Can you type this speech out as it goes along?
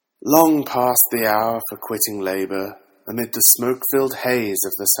Long past the hour for quitting labour, amid the smoke-filled haze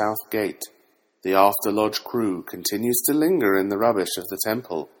of the south gate, the after-lodge crew continues to linger in the rubbish of the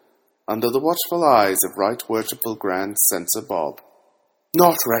temple, under the watchful eyes of Right Worshipful Grand Censor Bob.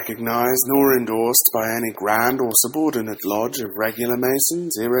 Not recognised nor endorsed by any grand or subordinate lodge of regular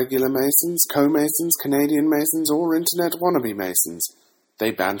Masons, irregular Masons, co-Masons, Canadian Masons, or Internet wannabe Masons, they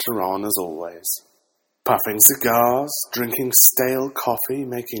banter on as always. Puffing cigars, drinking stale coffee,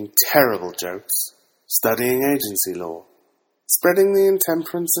 making terrible jokes, studying agency law, spreading the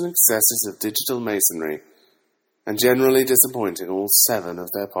intemperance and excesses of digital masonry, and generally disappointing all 7 of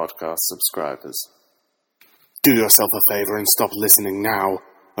their podcast subscribers. Do yourself a favour and stop listening now.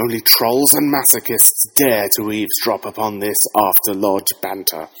 Only trolls and masochists dare to eavesdrop upon this after-lodge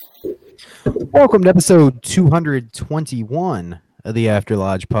banter. Welcome to episode 221 of the After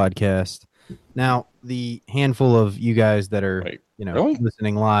Lodge podcast. Now, the handful of you guys that are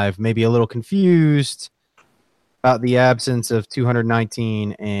listening live may be a little confused about the absence of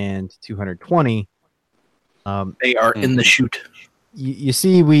 219 and 220. They are in the chute. You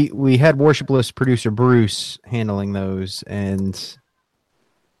see, we had worshipless producer Bruce handling those, and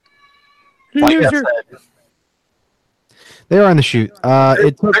like I said, they are in the chute.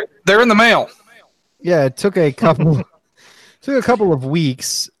 They're in the mail. Yeah, it took a couple of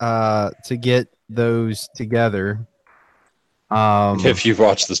weeks to get those together. If you've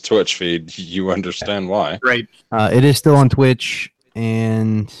watched this Twitch feed, you understand why. Right. It is still on Twitch,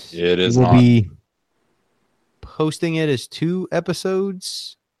 and it is we'll be posting it as 2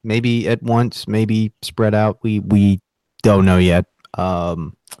 episodes, maybe at once, maybe spread out. We don't know yet. But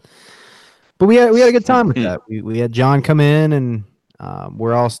we had a good time with that. We had John come in, and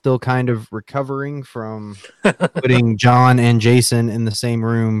we're all still kind of recovering from putting John and Jason in the same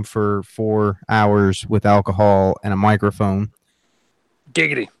room for 4 hours with alcohol and a microphone.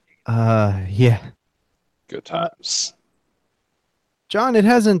 Giggity. Yeah. Good times. John, it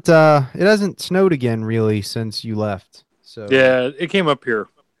hasn't snowed again really since you left. So yeah, it came up here.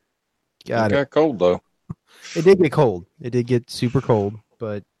 It got cold though. It did get cold. It did get super cold,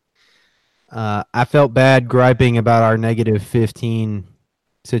 but I felt bad griping about our negative 15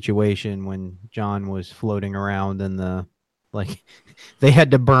 situation when John was floating around in the they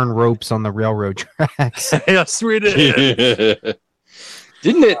had to burn ropes on the railroad tracks. Yes, we did.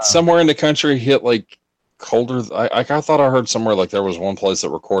 Didn't it somewhere in the country hit colder? I thought I heard somewhere there was one place that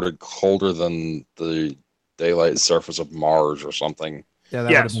recorded colder than the daylight surface of Mars or something. Yeah,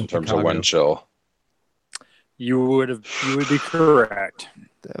 yes, in terms of wind chill. You would be correct.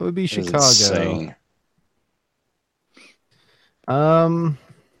 That would be Chicago. Insane.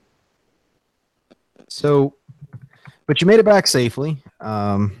 So, but you made it back safely.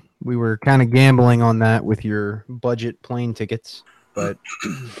 We were kind of gambling on that with your budget plane tickets, but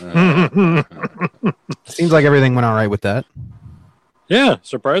seems like everything went all right with that. Yeah,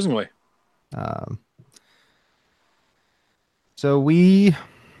 surprisingly. So we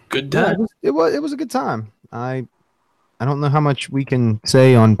good time. It was a good time. I don't know how much we can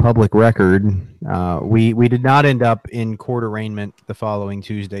say on public record. We did not end up in court arraignment the following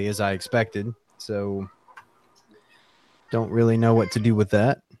Tuesday as I expected. So don't really know what to do with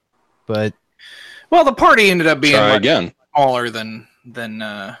that. But the party ended up being again smaller than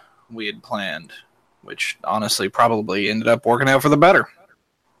we had planned, which honestly probably ended up working out for the better.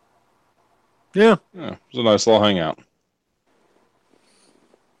 Yeah. It was a nice little hangout.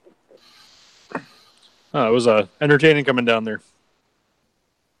 It was entertaining coming down there.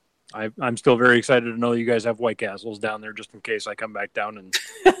 I'm still very excited to know you guys have White Castles down there, just in case I come back down and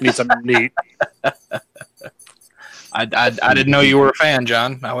need something to eat. I didn't know you were a fan,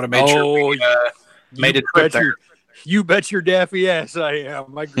 John. I would have made sure we made a trip there. You bet your daffy ass I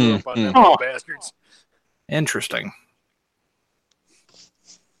am. I grew up on them bastards. Interesting.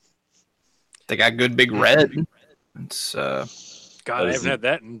 They got good big red. It's God, I haven't had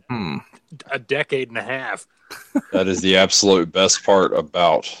that in a decade and a half. That is the absolute best part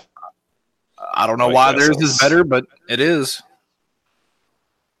about. I don't know why theirs is better, but it is.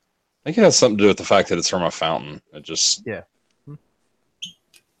 I think it has something to do with the fact that it's from a fountain. It just yeah.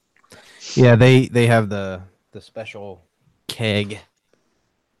 They have the special keg.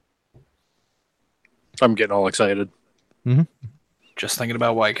 I'm getting all excited. Mm-hmm. Just thinking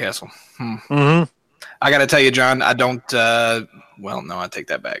about White Castle. Mm-hmm. I got to tell you, John, I don't. No, I take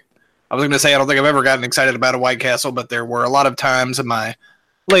that back. I was going to say I don't think I've ever gotten excited about a White Castle, but there were a lot of times in my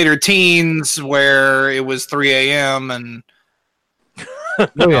later teens where it was 3 a.m. and you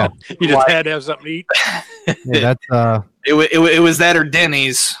just had to have something to eat. Yeah, that's it was that or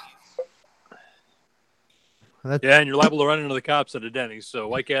Denny's. Yeah, and you're liable to run into the cops at a Denny's. So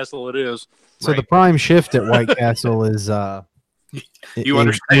White Castle it is. So the prime shift at White Castle is You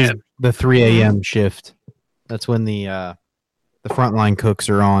understand. is the 3 a.m. shift. That's when the frontline cooks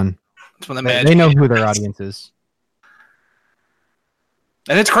are on. That's when the They magic. know who their audience is.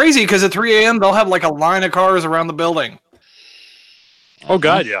 And it's crazy because at 3 a.m. they'll have like a line of cars around the building. Oh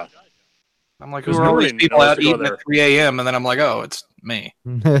God, yeah. I'm like, who There's are all these nobody people knows out to go eating there. at 3 a.m.? And then I'm like, oh, it's me.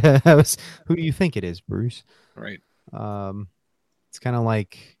 Who do you think it is, Bruce? Right. It's kind of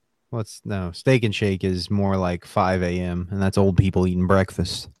like Steak and Shake is more like 5 a.m. and that's old people eating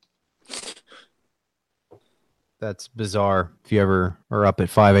breakfast. That's bizarre. If you ever are up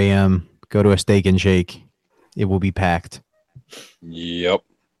at 5 a.m., go to a Steak and Shake. It will be packed. Yep.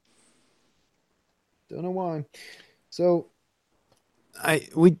 Don't know why. So,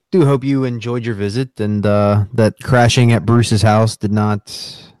 we do hope you enjoyed your visit and that crashing at Bruce's house did not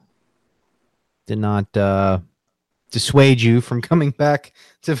dissuade you from coming back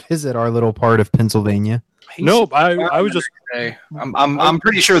to visit our little part of Pennsylvania. Nope, I was just Hey, I'm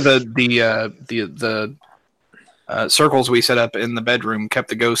pretty sure the circles we set up in the bedroom kept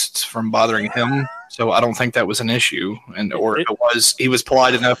the ghosts from bothering him. So I don't think that was an issue, or if it was, he was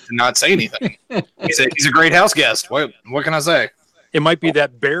polite enough to not say anything. He's a great house guest. What can I say? it might be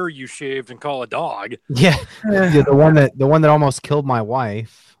that bear you shaved and call a dog. Yeah, the one that almost killed my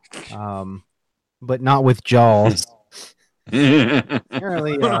wife, but not with Jaws.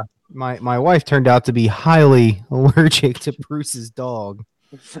 Apparently, my wife turned out to be highly allergic to Bruce's dog,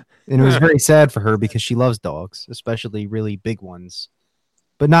 and it was very sad for her because she loves dogs, especially really big ones,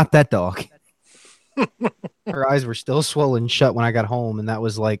 but not that dog. Her eyes were still swollen shut when I got home, and that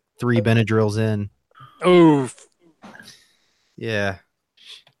was like 3 Benadryls in. Oof. Yeah.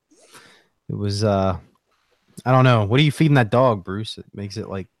 It was I don't know. What are you feeding that dog, Bruce? It makes it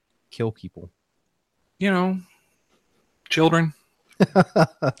like kill people. You know, children.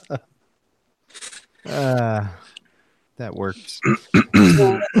 That works.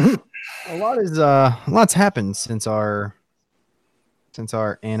 Lots happened since our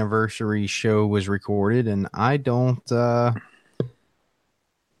anniversary show was recorded, and I don't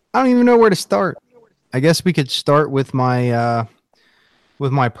even know where to start. I guess we could start with my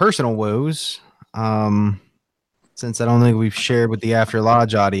personal woes. Since I don't think we've shared with the After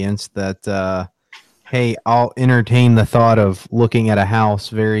Lodge audience that hey, I'll entertain the thought of looking at a house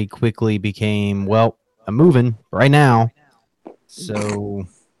very quickly became, well, I'm moving right now. So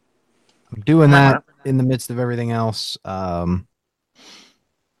I'm doing that in the midst of everything else.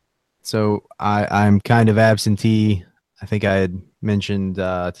 So I'm kind of absentee. I think I had mentioned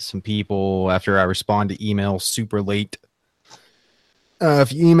to some people after I respond to emails super late.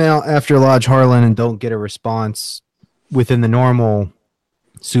 If you email After Lodge Harlan and don't get a response within the normal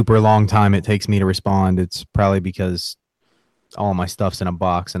super long time it takes me to respond, it's probably because all my stuff's in a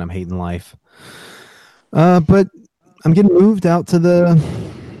box and I'm hating life. But I'm getting moved out to the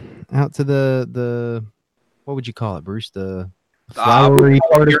what would you call it, Bruce? The flowery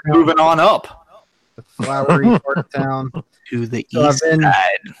part of You're town. moving on up The flowery part of town. to the So I've east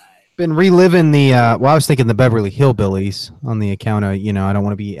side. been reliving the I was thinking the Beverly Hillbillies on the account of, I don't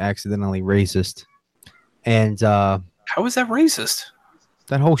want to be accidentally racist. And How is that racist?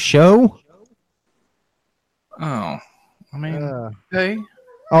 that whole show, Oh, I mean, okay.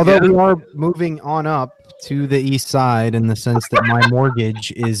 although Yeah. we are moving on up to the east side in the sense that my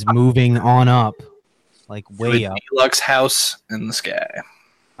mortgage is moving on up, like way The up. deluxe house in the sky.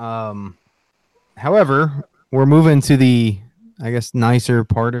 However, we're moving to the, I guess, nicer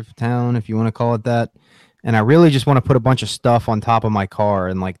part of town, if you want to call it that. And I really just want to put a bunch of stuff on top of my car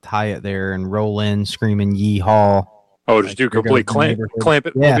and like tie it there and roll in screaming "Yee-haw!" Oh, just do Here goes complete the clamp neighborhood.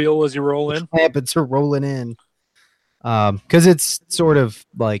 it Yeah. mobile as you roll in. Clamp it to rolling in. Because it's sort of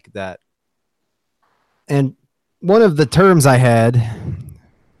like that. And one of the terms I had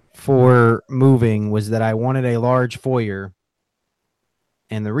for moving was that I wanted a large foyer.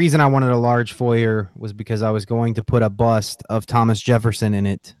 And the reason I wanted a large foyer was because I was going to put a bust of Thomas Jefferson in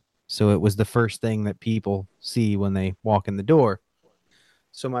it. So it was the first thing that people see when they walk in the door.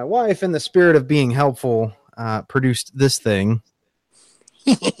 So my wife, in the spirit of being helpful, produced this thing.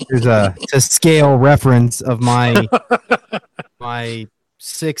 Here's a to scale reference of my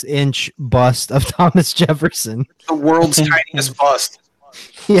 6-inch bust of Thomas Jefferson. The world's tiniest bust.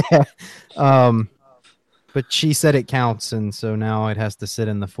 Yeah. But she said it counts, and so now it has to sit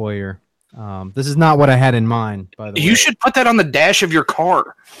in the foyer. This is not what I had in mind, by the way. You should put that on the dash of your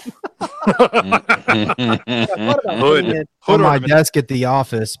car. I thought about putting it on my desk at the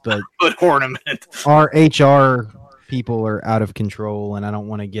office, but Hood ornament. our HR people are out of control, and I don't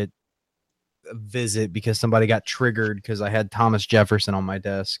want to get visit because somebody got triggered because I had Thomas Jefferson on my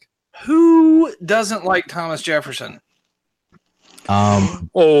desk. Who doesn't like Thomas Jefferson?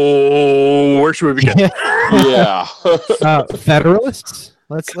 Where should we begin? Yeah. Federalists.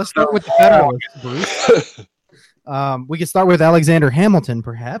 Let's start with the Federalists, Bruce. We could start with Alexander Hamilton,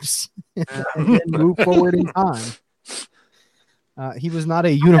 perhaps, and then move forward in time. He was not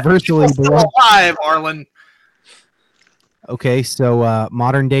a universally beloved. Alive, Arlen. Okay, so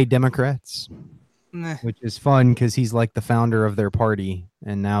modern day Democrats, Nah. which is fun because he's like the founder of their party,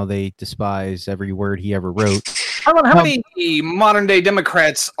 and now they despise every word he ever wrote. Arlen, how many modern day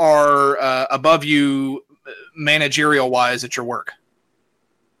Democrats are above you managerial wise at your work?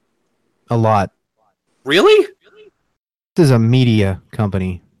 A lot. Really? This is a media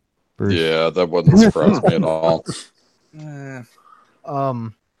company. Bruce. Yeah, that wouldn't surprise me at all.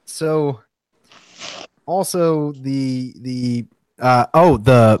 So also the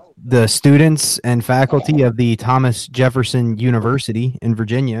students and faculty of the Thomas Jefferson University in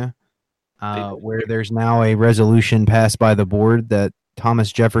Virginia, where there's now a resolution passed by the board that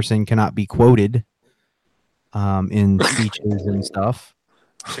Thomas Jefferson cannot be quoted in speeches and stuff.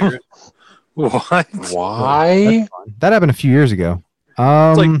 What? Why? That happened a few years ago.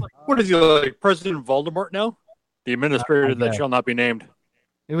 It's like, what is he, like President Voldemort now? The administrator that shall not be named.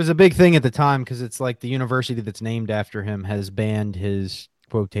 It was a big thing at the time because it's like the university that's named after him has banned his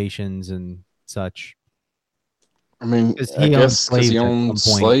quotations and such. I mean, 'Cause I he guess because he owned owns slaves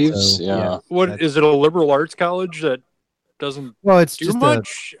at some point, slaves. so, Yeah. What is it? A liberal arts college that doesn't Well, it's do just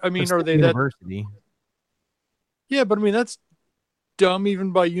much? I mean, are they that? university? Yeah, but I mean that's dumb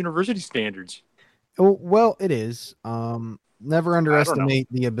even by university standards. Oh, well, it is. Never underestimate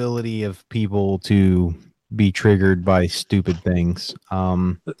the ability of people to be triggered by stupid things.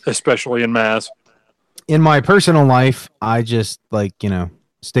 Especially in mass. In my personal life, I just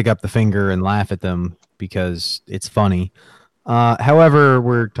stick up the finger and laugh at them because it's funny. However,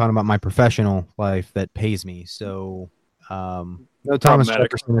 we're talking about my professional life that pays me. So, no Thomas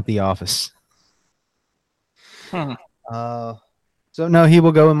Problematic. Jefferson at the office. Hmm. So no, he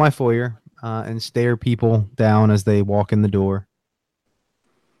will go in my foyer and stare people down as they walk in the door.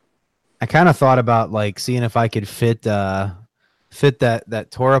 I kind of thought about seeing if I could fit that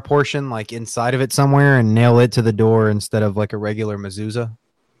Torah portion inside of it somewhere and nail it to the door instead of a regular mezuzah.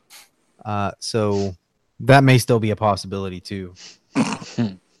 So that may still be a possibility too.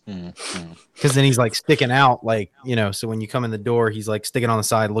 Because then he's sticking out so when you come in the door, he's sticking on the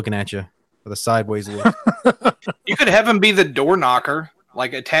side looking at you with a sideways look. You could have him be the door knocker,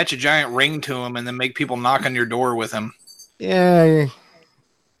 attach a giant ring to him and then make people knock on your door with him. Yeah.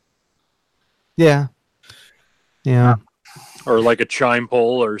 Or like a chime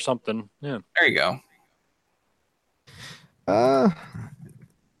pole or something. Yeah. There you go. I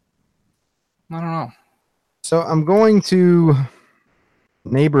don't know. So I'm going to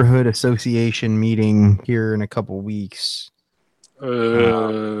neighborhood association meeting here in a couple weeks.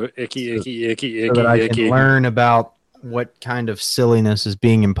 Icky. So that I can learn about what kind of silliness is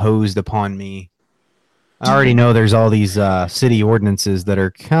being imposed upon me. I already know there's all these city ordinances that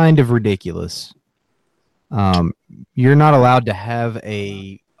are kind of ridiculous. You're not allowed to have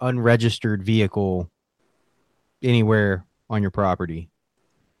a unregistered vehicle anywhere on your property.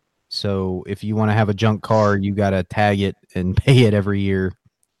 So if you want to have a junk car, you got to tag it and pay it every year.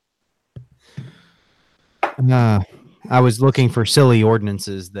 I was looking for silly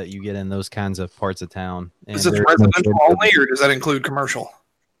ordinances that you get in those kinds of parts of town. And Is it there's residential no- only, or does that include commercial?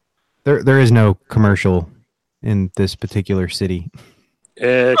 There is no commercial in this particular city.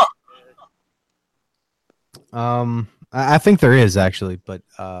 I think there is actually, but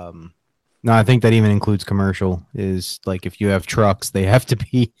no, I think that even includes commercial. Is if you have trucks, they have to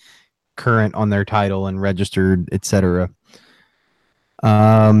be current on their title and registered, etc.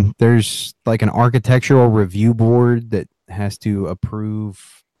 There's an architectural review board that has to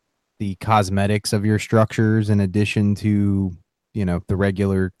approve the cosmetics of your structures in addition to the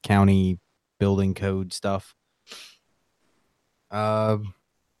regular county building code stuff.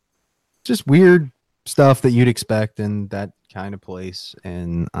 Just weird stuff that you'd expect in that kind of place,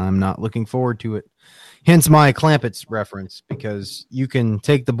 and I'm not looking forward to it. Hence my Clampetts reference, because you can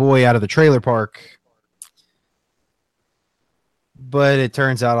take the boy out of the trailer park, but it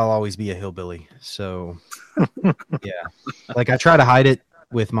turns out I'll always be a hillbilly. So, yeah. I try to hide it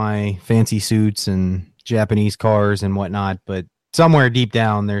with my fancy suits and Japanese cars and whatnot, but somewhere deep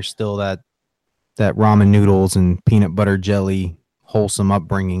down, there's still that ramen noodles and peanut butter jelly wholesome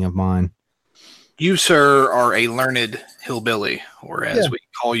upbringing of mine. You, sir, are a learned hillbilly, or as we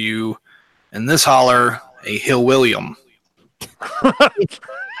call you in this holler, a Hill William.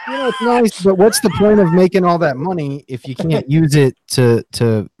 it's nice, but what's the point of making all that money if you can't use it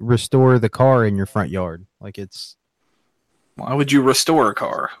to restore the car in your front yard? Like, it's Why would you restore a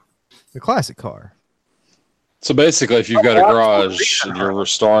car? a classic car. So basically, if you've got a garage and you're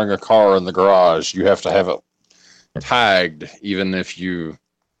restoring a car in the garage, you have to have it tagged, even if you.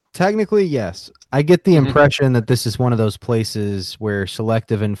 Technically, yes. I get the impression that this is one of those places where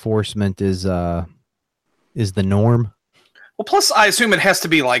selective enforcement is the norm. Well, plus I assume it has to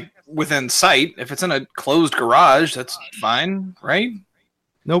be like within sight. If it's in a closed garage, that's fine, right?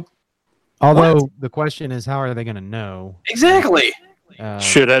 Nope. Although the question is, how are they going to know? Exactly.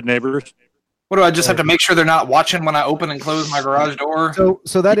 Shithead neighbors. What do I just have to make sure they're not watching when I open and close my garage door?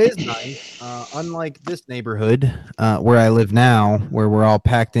 So that is nice. Unlike this neighborhood where I live now, where we're all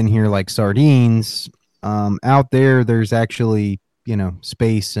packed in here like sardines, out there's actually,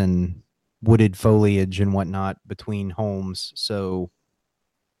 space and wooded foliage and whatnot between homes. So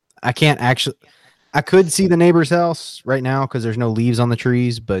I could see the neighbor's house right now because there's no leaves on the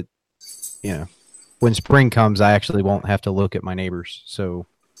trees, but when spring comes, I actually won't have to look at my neighbors. So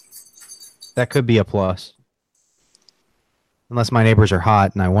that could be a plus. Unless my neighbors are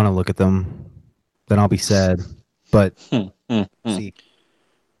hot and I want to look at them, then I'll be sad. But see.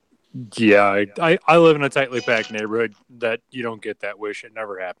 Yeah, I live in a tightly packed neighborhood that you don't get that wish. It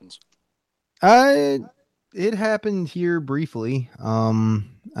never happens. It happened here briefly. I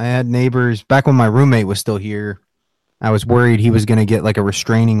had neighbors back when my roommate was still here. I was worried he was going to get like a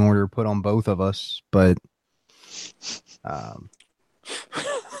restraining order put on both of us, but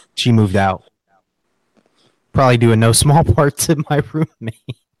she moved out. Probably doing no small part to my roommate.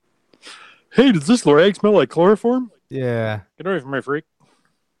 Hey, does this rag smell like chloroform? Yeah. Get away from my freak.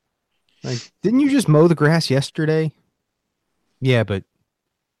 Like, didn't you just mow the grass yesterday? Yeah, but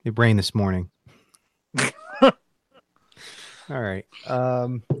it rained this morning. All right.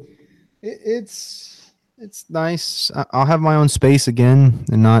 It's nice. I'll have my own space again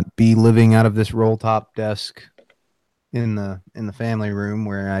and not be living out of this roll top desk in the family room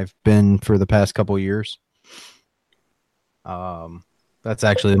where I've been for the past couple years. That's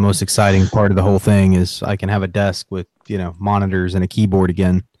actually the most exciting part of the whole thing is I can have a desk with, monitors and a keyboard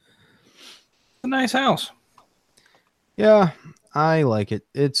again. A nice house. Yeah, I like it.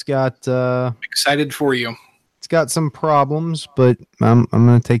 It's got Excited for you. It's got some problems, but I'm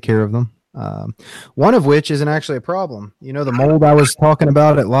going to take care of them. One of which isn't actually a problem. The mold I was talking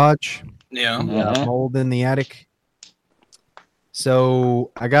about at Lodge? Yeah. Mold in the attic.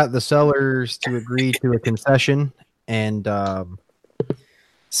 So I got the sellers to agree to a concession and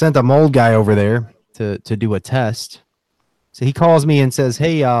sent a mold guy over there to do a test. So he calls me and says,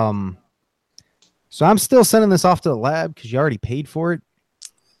 hey, so I'm still sending this off to the lab because you already paid for it.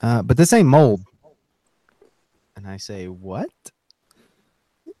 But this ain't mold. And I say, what?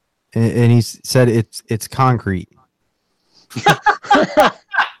 And he said it's concrete. It's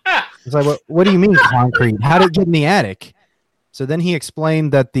like, what do you mean concrete? How did it get in the attic? So then he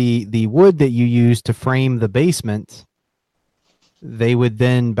explained that the wood that you use to frame the basement, they would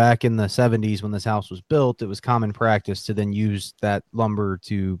then, back in the 70s when this house was built, it was common practice to then use that lumber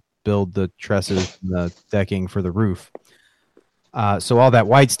to build the trusses and the decking for the roof. So all that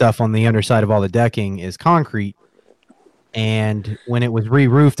white stuff on the underside of all the decking is concrete. And when it was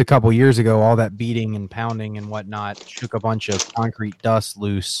re-roofed a couple years ago, all that beating and pounding and whatnot shook a bunch of concrete dust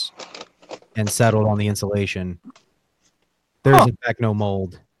loose and settled on the insulation. There's in fact no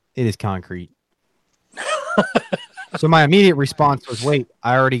mold. It is concrete. So my immediate response was, wait,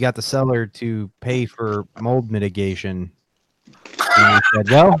 I already got the seller to pay for mold mitigation. And he said,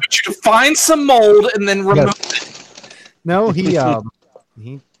 well, I want you to find some mold and then remove it. No, he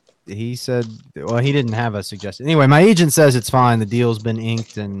said, well, he didn't have a suggestion. Anyway, my agent says it's fine. The deal's been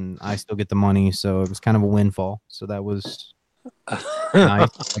inked and I still get the money. So it was kind of a windfall. So that was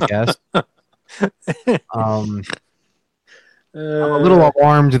nice, I guess. I'm a little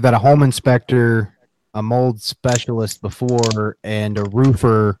alarmed that a home inspector, a mold specialist before, and a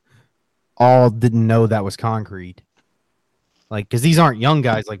roofer all didn't know that was concrete. Like, because these aren't young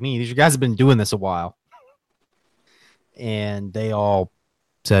guys like me. These guys have been doing this a while. And they all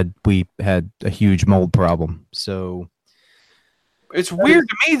said we had a huge mold problem. So it's weird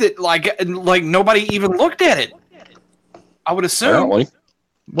to me that like nobody even looked at it. I would assume. Apparently.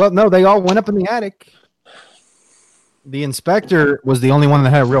 Well, no, they all went up in the attic. The inspector was the only one that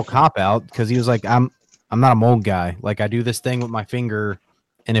had a real cop out because he was like, I'm not a mold guy. Like, I do this thing with my finger,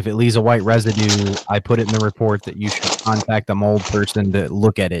 and if it leaves a white residue, I put it in the report that you should contact a mold person to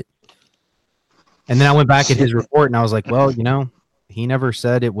look at it. And then I went back at his report, and I was like, well, he never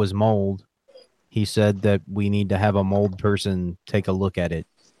said it was mold. He said that we need to have a mold person take a look at it.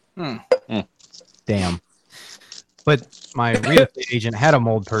 Damn. But my real estate agent had a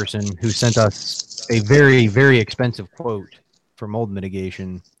mold person who sent us a very, very expensive quote for mold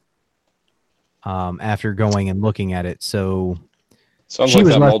mitigation after going and looking at it. So Sounds She like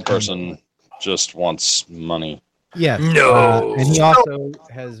was that left- mold person just wants money. yes. No. And he also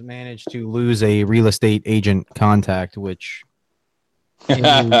has managed to lose a real estate agent contact, which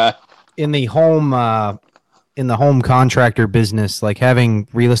in the home contractor business, like having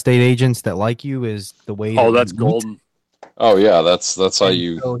real estate agents that like you is the way. Oh, that that's you eat. golden. Oh yeah, that's how And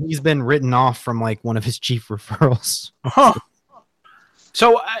you. So he's been written off from like one of his chief referrals. Huh.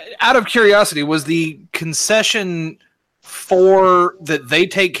 So, out of curiosity, was the concession for that they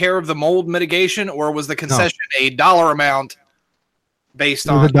take care of the mold mitigation, or was the concession a dollar amount based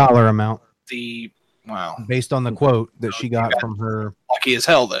It was on a dollar amount the wow? based on the quote that she got from her. Lucky as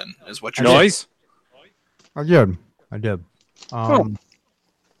hell, then is what you're saying. Nice. I did.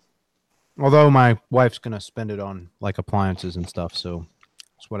 Although my wife's gonna spend it on like appliances and stuff, so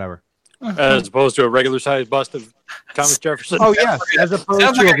it's whatever. As opposed to a regular sized bust of Thomas Jefferson. Oh yeah, as opposed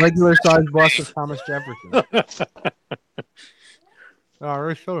Sounds to like a regular sized bust of Thomas Jefferson. I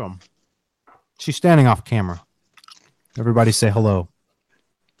already showed him. She's standing off camera. Everybody say hello.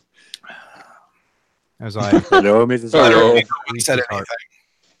 As I Hello, Mrs. I Hello. don't Carter. think he said anything.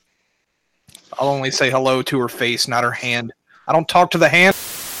 I'll only say hello to her face, not her hand. I don't talk to the hand.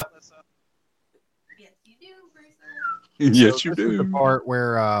 Yes, you do, Bruce. Yes, you this is the do. part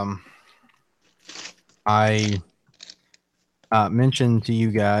where I mentioned to you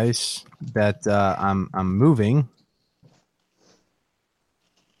guys that I'm moving,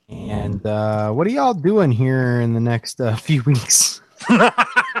 and what are y'all doing here in the next few weeks?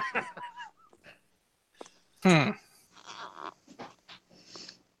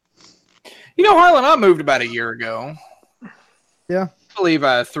 You know, Harlan, I moved about a year ago. Yeah. I believe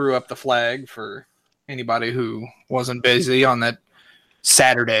I threw up the flag for anybody who wasn't busy on that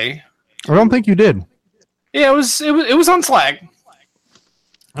Saturday. I don't think you did. Yeah, it was on Slack.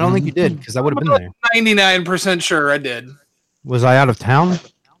 I don't think you did because I would have been there. 99% sure I did. Was I out of town?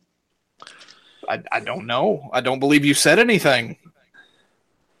 I don't know. I don't believe you said anything.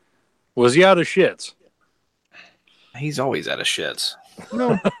 Was he out of shits? He's always out of shits.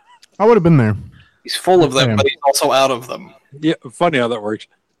 No, I would have been there. He's full of them, Okay. but he's also out of them. Yeah, funny how that works.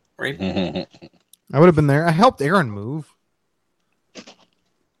 Right? I would have been there. I helped Aaron move.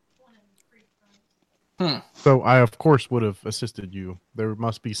 So I, of course, would have assisted you. There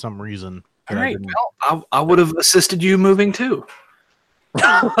must be some reason. All that I right. didn't. Well, I would have assisted you moving too.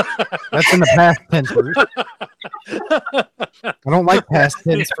 That's in the past tense. Bruce. I don't like past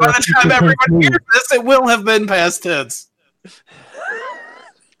tense. for By a the future time everyone tense hears this, it will have been past tense. move.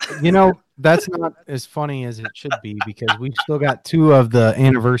 You know, that's not as funny as it should be because we've still got 2 of the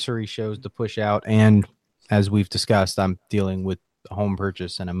anniversary shows to push out, and as we've discussed, I'm dealing with a home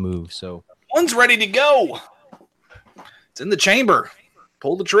purchase and a move. So One's ready to go. It's in the chamber.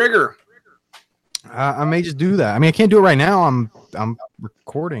 Pull the trigger. I may just do that. I mean, I can't do it right now. I'm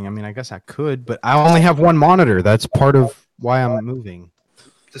recording. I mean, I guess I could, but I only have 1 monitor. That's part of why I'm moving.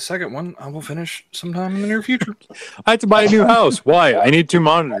 The second one I will finish sometime in the near future. I have to buy a new house. Why? I need 2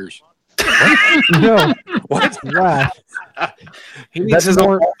 monitors. No, What? laugh. He needs That's his own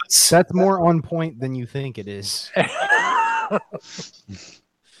more- office. That's more on point than you think it is.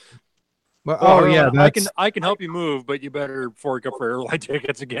 But oh yeah, I can help you move, but you better fork up for airline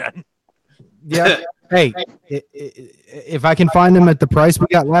tickets again. yeah. Hey, if I can find them at the price we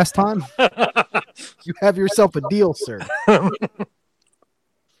got last time, you have yourself a deal, sir.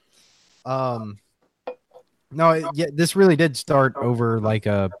 No, this really did start over like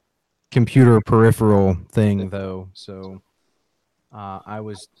a computer peripheral thing, though. So I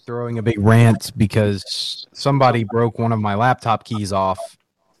was throwing a big rant because somebody broke one of my laptop keys off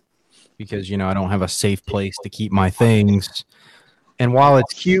because, you know, I don't have a safe place to keep my things. And while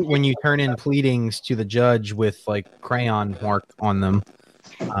it's cute when you turn in pleadings to the judge with like crayon mark on them,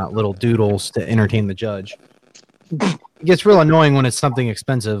 little doodles to entertain the judge, it gets real annoying when it's something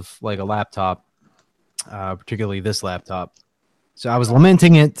expensive like a laptop, particularly this laptop. So I was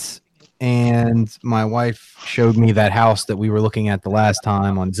lamenting it, and my wife showed me that house that we were looking at the last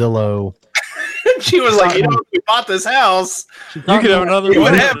time on Zillow. She was like, you know, if we bought this house, You could have another you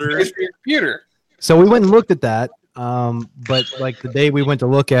would have monitor. space for your computer. So we went and looked at that. But like the day we went to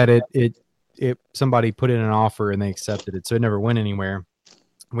look at it somebody put in an offer and they accepted it, so it never went anywhere.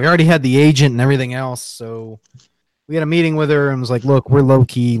 We already had the agent and everything else, so we had a meeting with her and was like, "Look, we're low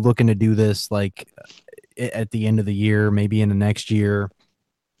key looking to do this like at the end of the year, maybe in the next year."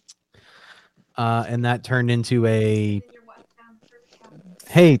 And that turned into a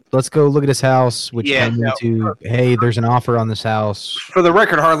hey, let's go look at this house, which Yeah, turned no. into, hey, there's an offer on this house. For the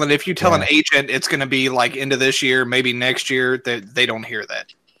record, Harlan, if you tell an Yeah. agent it's going to be like into this year, maybe next year, they don't hear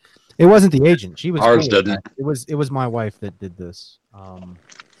that. It wasn't the agent. She was Ours cool with didn't. that. It was my wife that did this.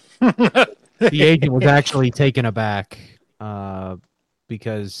 The agent was actually taken aback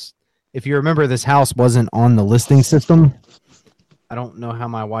because if you remember, this house wasn't on the listing system. I don't know how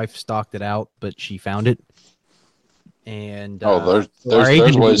my wife stalked it out, but she found it. And There's our agent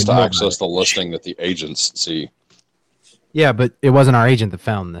didn't ways even to know about access it. the listing that the agents see. Yeah, but it wasn't our agent that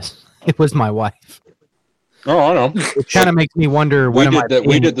found this. It was my wife. Oh, I know. It kind of makes me wonder We what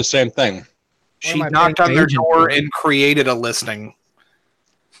did the same thing. She am I knocked paying on their agent door for? and created a listing.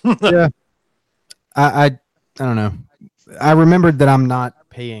 Yeah, I don't know. I remembered that I'm not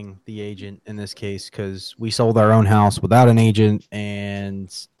paying the agent in this case because we sold our own house without an agent,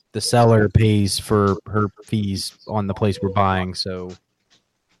 and the seller pays for her fees on the place we're buying. So,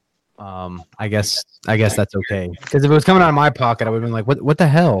 I guess that's okay. Because if it was coming out of my pocket, I would have been like, "What the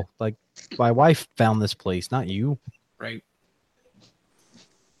hell?" Like, my wife found this place, not you. Right.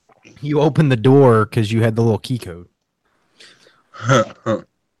 You opened the door because you had the little key code. But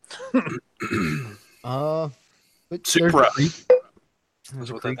Supra. there's a creek. There's That's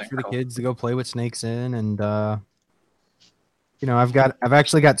a what that creek thing's for the called. kids to go play with snakes in, and I've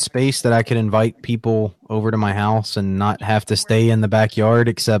actually got space that I could invite people over to my house and not have to stay in the backyard.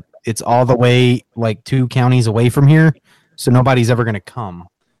 Except it's all the way like 2 counties away from here, so nobody's ever gonna come.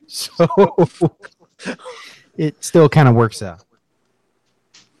 So it still kind of works out.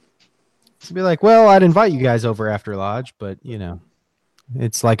 To be like, well, I'd invite you guys over after lodge, but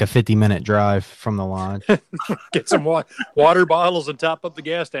it's like a 50-minute drive from the lodge. Get some water bottles and top up the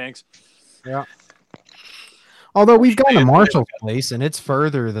gas tanks. Yeah. Although we've gone to Marshall's place, and it's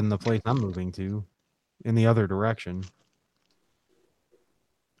further than the place I'm moving to, in the other direction.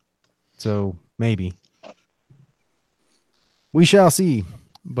 So maybe we shall see.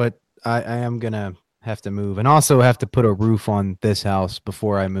 But I am gonna have to move, and also have to put a roof on this house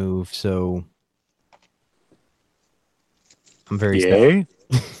before I move. So I'm very sad. Yay.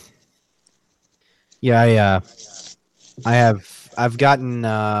 Yeah, I've gotten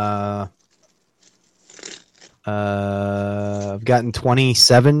I've gotten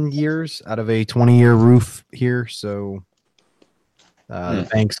 27 years out of a 20-year roof here, so the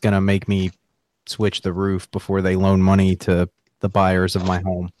bank's gonna make me switch the roof before they loan money to the buyers of my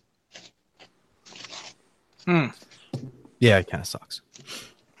home. Yeah, it kind of sucks.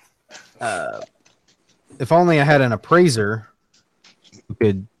 If only I had an appraiser who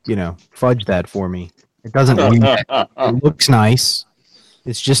could, fudge that for me. It doesn't mean it looks nice.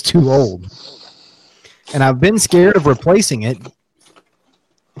 It's just too old. And I've been scared of replacing it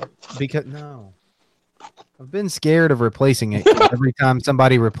because I've been scared of replacing it 'cause every time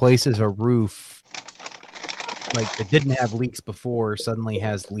somebody replaces a roof, like that didn't have leaks before, suddenly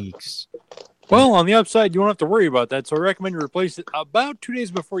has leaks. Well, on the upside, you won't have to worry about that. So I recommend you replace it about 2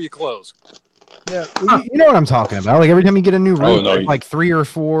 days before you close. Yeah, you know what I'm talking about. Like every time you get a new roof, Oh, no, there's like 3 or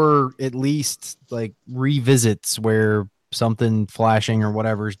 4 at least like revisits where something flashing or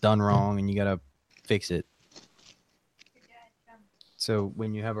whatever's done wrong, and you gotta fix it. So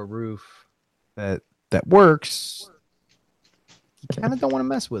when you have a roof that works, you kind of don't want to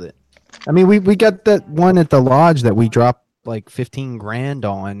mess with it. I mean, we got that one at the lodge that we dropped like 15 grand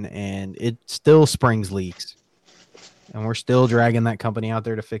on, and it still springs leaks, and we're still dragging that company out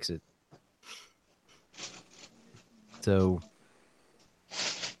there to fix it. So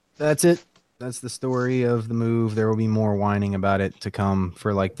that's it. That's the story of the move. There will be more whining about it to come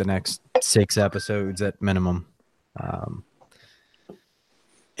for like the next 6 episodes at minimum.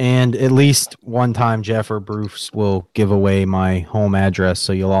 And at least one time Jeff or Bruce will give away my home address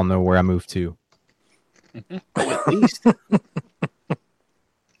so you'll all know where I moved to. At least.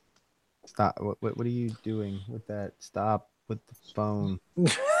 Stop. What are you doing with that? Stop with the phone.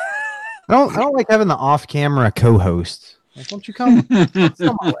 I don't like having the off-camera co-host. Like, won't you come? Sit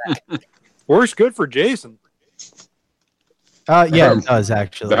on my lap. Works good for Jason. Yeah, it does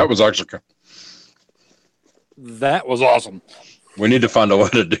actually. That was actually. That was awesome. We need to find a way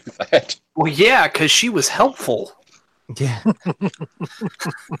to do that. Well, yeah, because she was helpful. Yeah.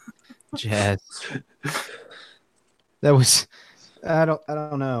 Jazz. That was. I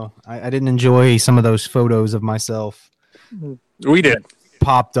don't know. I didn't enjoy some of those photos of myself We did.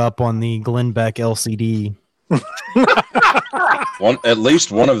 popped up on the Glenn Beck LCD. At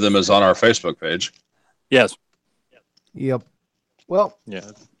least one of them is on our Facebook page. Yes. Yep. Well, Yeah.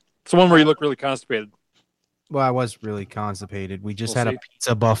 It's the one where you look really constipated. I was really constipated. We just We'll had see. a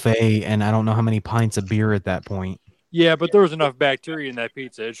pizza buffet, and I don't know how many pints of beer at that point. Yeah, but there was enough bacteria in that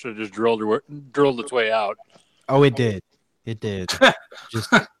pizza; it should have just drilled its way out. Oh, it did. It did.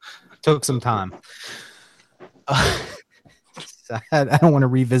 Just took some time. I don't want to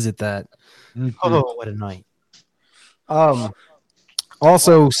revisit that. Oh, what a night.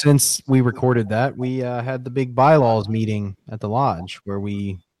 Also, since we recorded that, we had the big bylaws meeting at the lodge where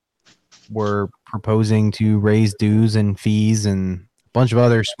we were proposing to raise dues and fees and a bunch of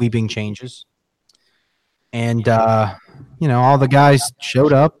other sweeping changes. And, all the guys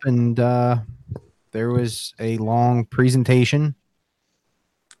showed up and there was a long presentation.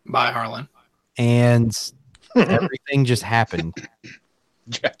 Bye, Harlan. And everything just happened.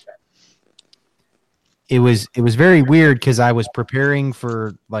 It was very weird because I was preparing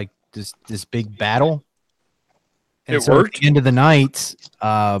for like this big battle. And It so worked? at the end of the night,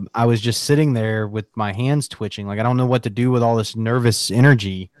 I was just sitting there with my hands twitching. Like I don't know what to do with all this nervous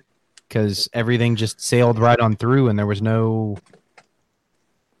energy because everything just sailed right on through and there was no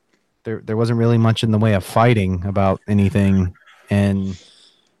there wasn't really much in the way of fighting about anything. And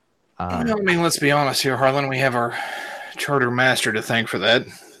I mean, let's be honest here, Harlan. We have our charter master to thank for that.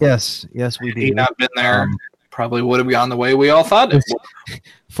 yes, we Had he do. not been there, probably would have gone the way we all thought it would.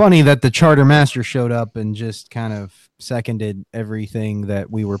 Funny that the charter master showed up and just kind of seconded everything that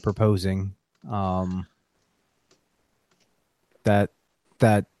we were proposing. That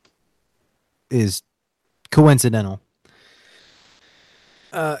is coincidental.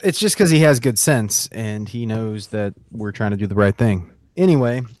 It's just because he has good sense and he knows that we're trying to do the right thing.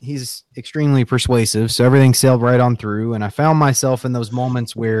 Anyway, he's extremely persuasive, so everything sailed right on through. And I found myself in those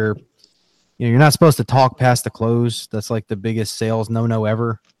moments where you're not supposed to talk past the close. That's like the biggest sales no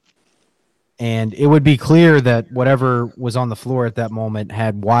ever. And it would be clear that whatever was on the floor at that moment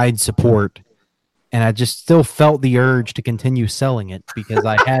had wide support. And I just still felt the urge to continue selling it because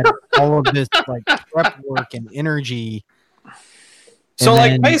I had all of this like prep work and energy. So,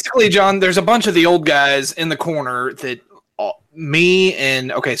 And then- basically, John, there's a bunch of the old guys in the corner that me and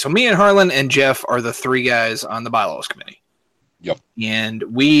Harlan and Jeff are the three guys on the bylaws committee. Yep. And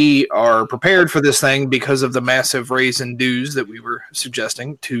we are prepared for this thing because of the massive raise in dues that we were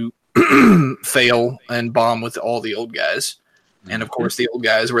suggesting to fail and bomb with all the old guys. And of course, the old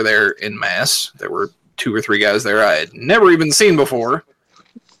guys were there in mass. There were 2 or 3 guys there I had never even seen before.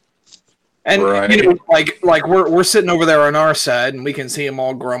 And Right. like we're sitting over there on our side, and we can see them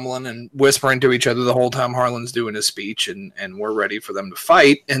all grumbling and whispering to each other the whole time Harlan's doing his speech, and we're ready for them to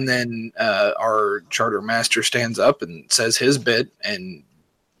fight. And then our charter master stands up and says his bit, and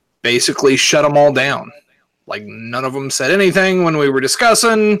basically shut them all down. Like none of them said anything when we were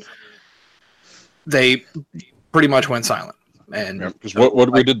discussing. They pretty much went silent. And Because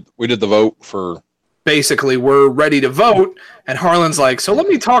what we did the vote for. basically we're ready to vote, and Harlan's like, so let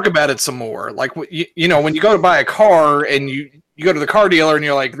me talk about it some more. Like, when you go to buy a car and you go to the car dealer and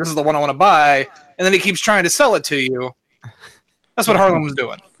you're like, this is the one I want to buy, and then he keeps trying to sell it to you. That's what Harlan was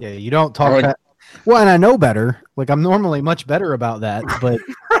doing. Yeah, you don't talk. Alright. Well, and I know better. Like I'm normally much better about that, but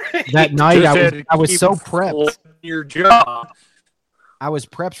that night I was so prepped. Your job. I was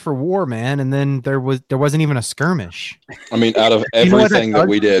prepped for war, man, and then there wasn't even a skirmish. I mean, out of You know what everything that that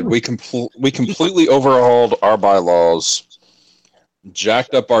we did, we completely overhauled our bylaws,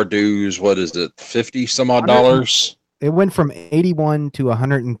 jacked up our dues. What is it, $50 some odd dollars? It went from 81 to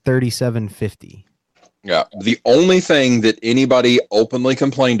 137.50. Yeah. The only thing that anybody openly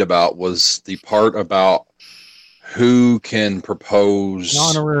complained about was the part about who can propose An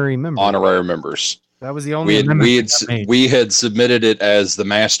honorary member. honorary members. That was the only. We had submitted it as the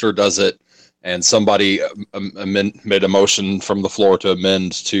master does it, and somebody made a motion from the floor to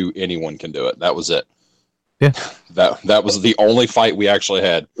amend to anyone can do it. That was it. Yeah. That was the only fight we actually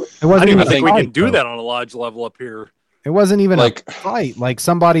had. It I wasn't don't even even think we a can fight, do though. that on a lodge level up here. It wasn't even Like- a fight. Like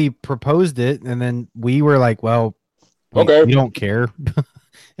somebody proposed it, and then we were like, "Well, Okay. we don't care."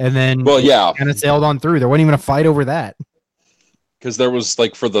 And then Well, yeah, kind of sailed on through. There wasn't even a fight over that. because there was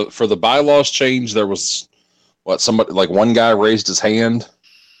like for the bylaws change, there was somebody like one guy raised his hand,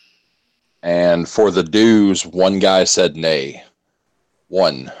 and for the dues, one guy said nay.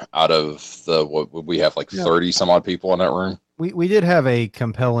 One out of the what we have like Yeah. 30 some odd people in that room. We did have a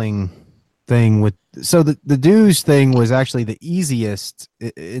compelling thing with. So the dues thing was actually the easiest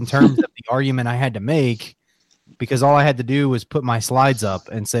in terms of the argument I had to make, because all I had to do was put my slides up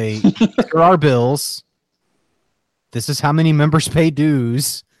and say, "Here are our bills. This is how many members pay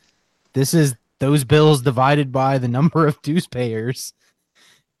dues. This is those bills divided by the number of dues payers.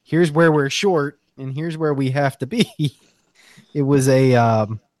 Here's where we're short, and here's where we have to be." It was a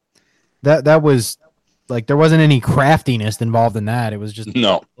that was like there wasn't any craftiness involved in that. It was just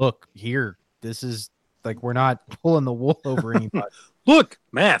No. look here. This is Like we're not pulling the wool over anybody. Look,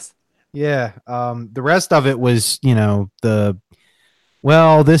 math. Yeah. The rest of it was, this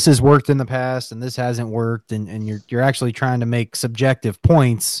has worked in the past and this hasn't worked, and you're actually trying to make subjective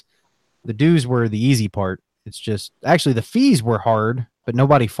points. The dues were the easy part. It's just actually the fees were hard, but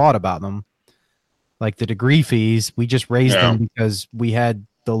nobody fought about them. Like the degree fees, we just raised them because we had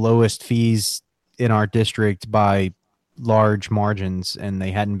the lowest fees in our district by large margins, and they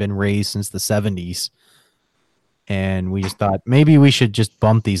hadn't been raised since the 70s. And we just thought maybe we should just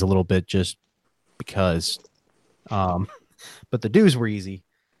bump these a little bit just because. But the dues were easy.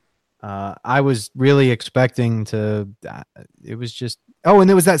 I was really expecting to. It was just. Oh,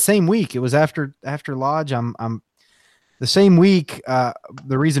 and it was that same week. It was after Lodge. I'm the same week.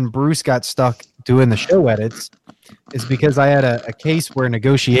 The reason Bruce got stuck doing the show edits is because I had a case where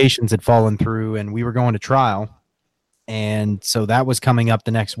negotiations had fallen through, and we were going to trial, and so that was coming up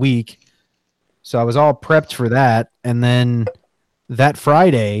the next week. So I was all prepped for that, and then that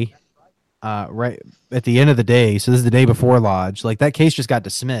Friday, right at the end of the day, so this is the day before Lodge, like that case just got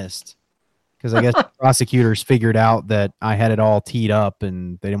dismissed because I guess prosecutors figured out that I had it all teed up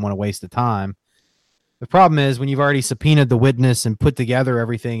and they didn't want to waste the time. The problem is when you've already subpoenaed the witness and put together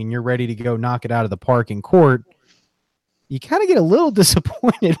everything and you're ready to go knock it out of the park in court, you kind of get a little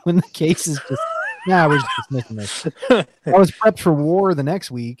disappointed when the case is just, we're just dismissing this. I was prepped for war the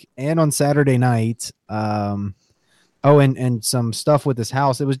next week and on Saturday night. And some stuff with this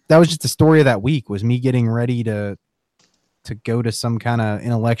house. That was just the story of that week, was me getting ready to go to some kind of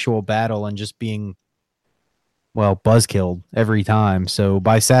intellectual battle and just being, buzzkilled every time. So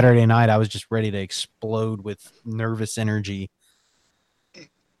by Saturday night, I was just ready to explode with nervous energy.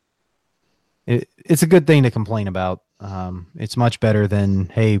 It's a good thing to complain about. It's much better than,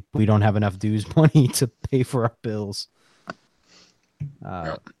 hey, we don't have enough dues money to pay for our bills.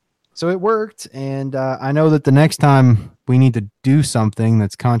 So it worked, and I know that the next time we need to do something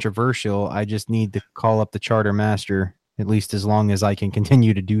that's controversial, I just need to call up the charter master, at least as long as I can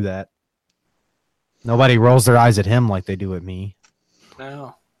continue to do that. Nobody rolls their eyes at him like they do at me.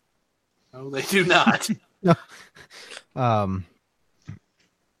 No, they do not. No.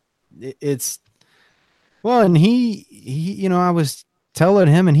 And he, I was telling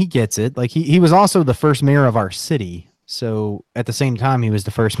him, and he gets it. Like he was also the first mayor of our city. So at the same time, he was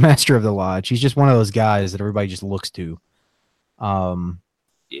the first master of the lodge. He's just one of those guys that everybody just looks to. Yeah,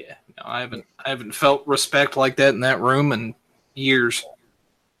 no, I haven't felt respect like that in that room in years.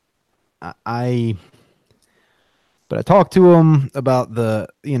 But I talked to him about the,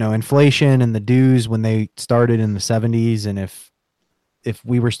 inflation and the dues when they started in the 70s. And if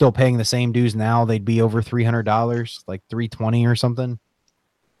we were still paying the same dues now, they'd be over $300, like $320 or something.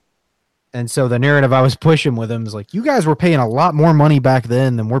 And so the narrative I was pushing with him is like, you guys were paying a lot more money back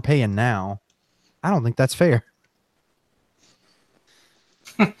then than we're paying now. I don't think that's fair.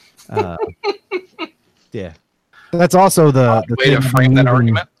 Yeah. That's also the way to frame that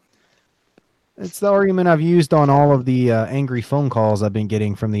argument. It's the argument I've used on all of the angry phone calls I've been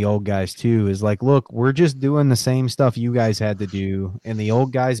getting from the old guys too, is like, look, we're just doing the same stuff you guys had to do. And the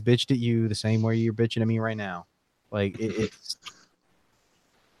old guys bitched at you the same way you're bitching at me right now. Like it's,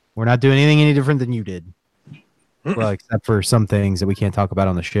 we're not doing anything any different than you did. Well, except for some things that we can't talk about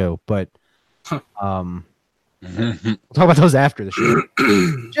on the show, but we'll talk about those after the show.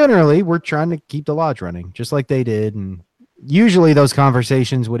 Generally, we're trying to keep the lodge running just like they did. And usually those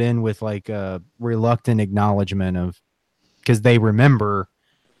conversations would end with like a reluctant acknowledgement of, because they remember,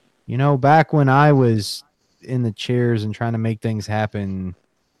 back when I was in the chairs and trying to make things happen,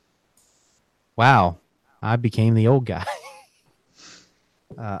 wow, I became the old guy.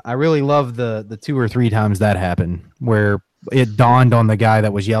 I really love the 2 or 3 times that happened where it dawned on the guy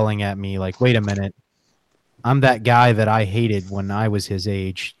that was yelling at me, like, wait a minute, I'm that guy that I hated when I was his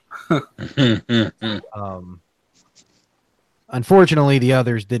age. Unfortunately, the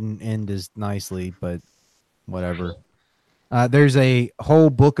others didn't end as nicely, but whatever. There's a whole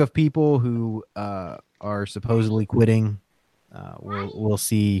book of people who are supposedly quitting. We'll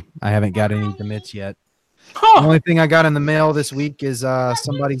see. I haven't got any commits yet. The only thing I got in the mail this week is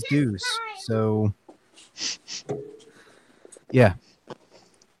somebody's dues. So, yeah. I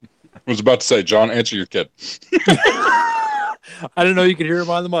was about to say, John, answer your kid. I didn't know you could hear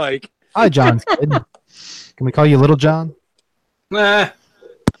him on the mic. Hi, John's kid. Can we call you Little John? Nah.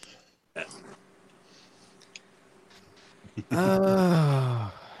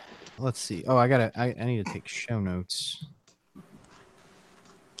 Let's see. Oh, I need to take show notes.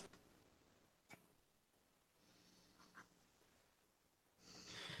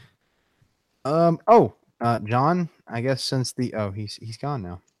 John, I guess since he's gone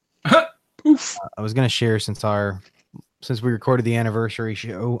now. Oof. I was going to share since we recorded the anniversary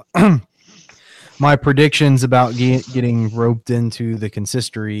show, my predictions about getting roped into the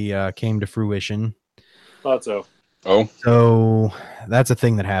consistory came to fruition. Thought so. Oh, So that's a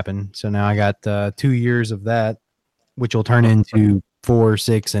thing that happened. So now I got 2 years of that, which will turn into 4,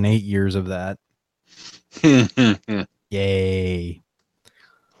 6, and 8 years of that. Yay.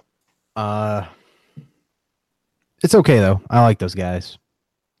 It's okay though. I like those guys.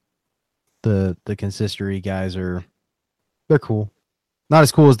 The consistory guys they're cool. Not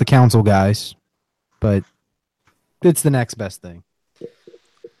as cool as the council guys, but it's the next best thing.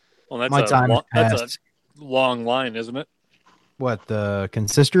 Well, that's My time has that's passed. a long line, isn't it? What, the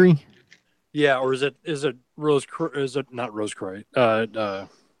consistory? Yeah, or is it Rose? Is it not Rosecroy?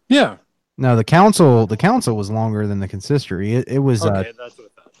 Yeah. No, the council was longer than the consistory. It was Okay, that's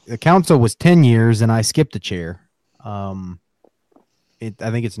what I thought. the council was 10 years and I skipped a chair. I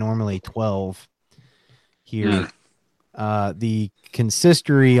think it's normally 12 here. The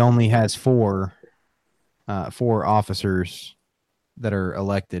consistory only has 4 officers that are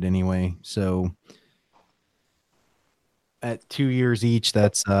elected anyway. So at 2 years each,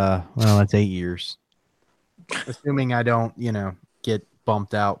 that's 8 years. Assuming I don't, get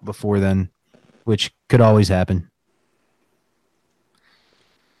bumped out before then, which could always happen.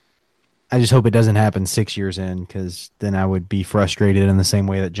 I just hope it doesn't happen 6 years in, because then I would be frustrated in the same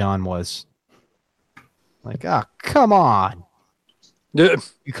way that John was. Like, come on. Yeah,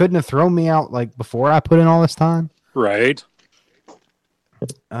 You couldn't have thrown me out like before I put in all this time? right.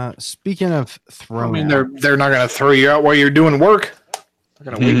 Speaking of thrown out, they're not going to throw you out while you're doing work.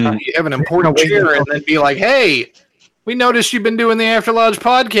 They're going to wait until you have an important chair and then be like, "Hey, we noticed you've been doing the After Lodge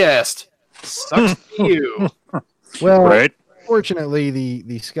podcast. Sucks to you." well, Right. fortunately,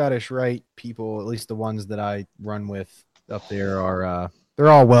 the Scottish Rite people, at least the ones that I run with up there, are they're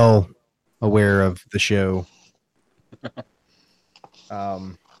all well aware of the show.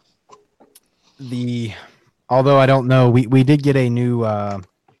 Although I don't know, we did get a new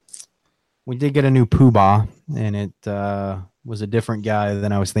poobah, and it was a different guy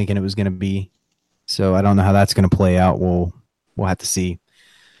than I was thinking it was going to be. So I don't know how that's going to play out. We'll have to see.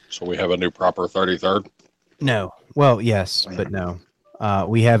 so we have a new proper 33rd. No, well, yes, but no.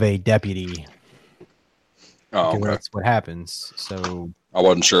 We have a deputy. Oh, Because okay. that's what happens. So I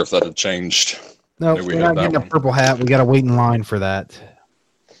wasn't sure if that had changed. no, Maybe we we're have not that getting a one. purple hat. We got to wait in line for that.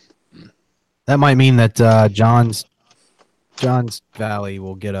 That might mean that John's Valley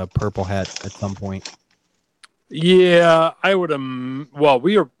will get a purple hat at some point. Yeah, I would. Well,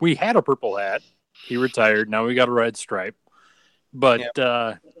 we had a purple hat. He retired. Now we got a red stripe. But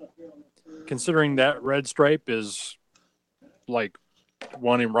considering that red stripe is like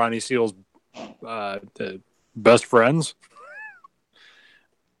one of Ronnie Seal's the best friends,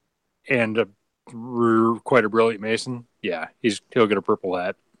 and quite a brilliant Mason, yeah, he'll get a purple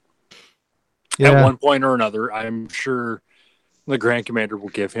hat at one point or another. I'm sure the Grand Commander will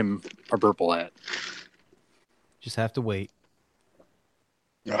give him a purple hat. Just have to wait.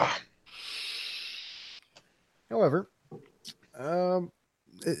 Ah, However,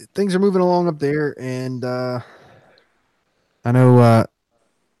 things are moving along up there, and I know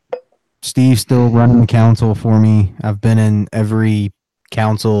Steve's still running the council for me. I've been in every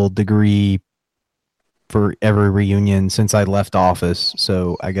council degree for every reunion since I left office,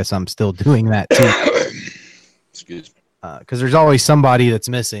 so I guess I'm still doing that too. excuse me. Because there's always somebody that's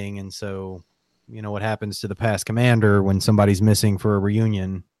missing, and so you know what happens to the past commander when somebody's missing for a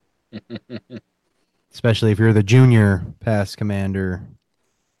reunion. Especially if you're the junior past commander.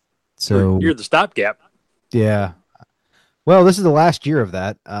 So You're the stopgap. yeah. Well, this is the last year of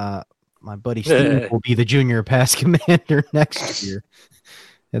that. My buddy Steve will be the junior past commander next year,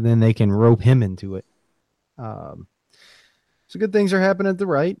 and then they can rope him into it. So good things are happening at the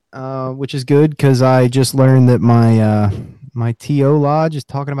right, which is good because I just learned that my TO lodge is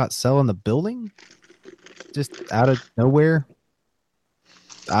talking about selling the building just out of nowhere.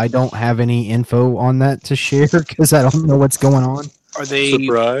 I don't have any info on that to share because I don't know what's going on. Are they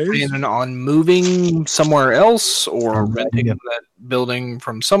Surprise. planning on moving somewhere else or renting Yeah. that building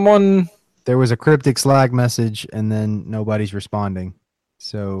from someone? There was a cryptic Slack message and then nobody's responding.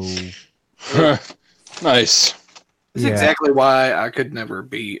 So Nice. That's yeah. exactly why I could never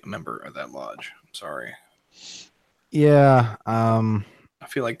be a member of that lodge. I'm sorry. Yeah. I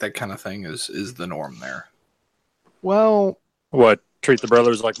feel like that kind of thing is the norm there. Well, What? Treat the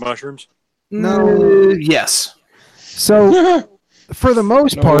brothers like mushrooms? No. Yes. so for the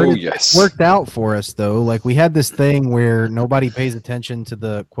most part, Oh, it yes. worked out for us though. Like we had this thing where nobody pays attention to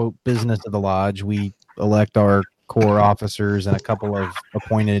the quote business of the lodge. We elect our Corps officers and a couple of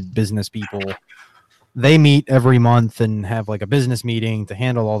appointed business people. They meet every month and have like a business meeting to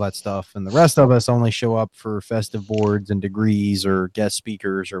handle all that stuff. And the rest of us only show up for festive boards and degrees or guest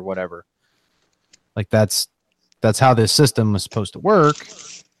speakers or whatever. Like that's how this system was supposed to work.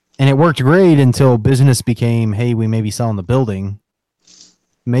 And it worked great until business became, hey, we may be selling the building.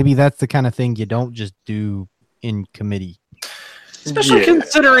 Maybe that's the kind of thing you don't just do in committee. Especially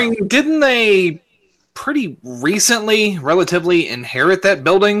considering, didn't they pretty recently, relatively, inherit that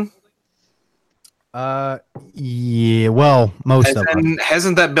building? Yeah, well, most of us.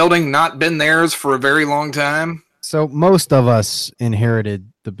 Hasn't that building not been theirs for a very long time? So most of us inherited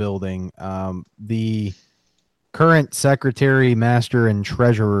the building. The current secretary, master, and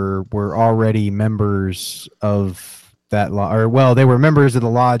treasurer were already members of that lodge, or well, they were members of the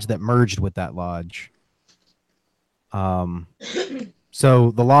lodge that merged with that lodge.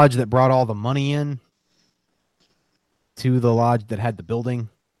 So the lodge that brought all the money in to the lodge that had the building,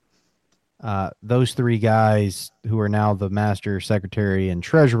 those three guys who are now the master, secretary, and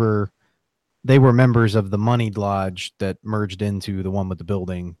treasurer, they were members of the moneyed lodge that merged into the one with the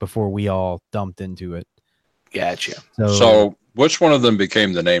building before we all dumped into it. Gotcha. So which one of them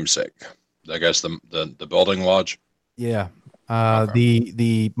became the namesake? I guess the building lodge? Yeah. Okay.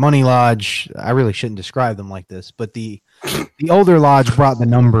 The money lodge, I really shouldn't describe them like this, but the older lodge brought the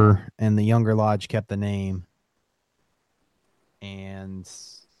number and the younger lodge kept the name. And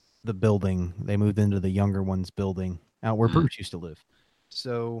the building, they moved into the younger one's building out where Bruce used to live.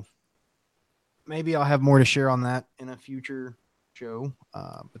 So maybe I'll have more to share on that in a future show.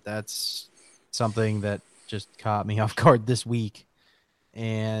 But that's something that just caught me off guard this week.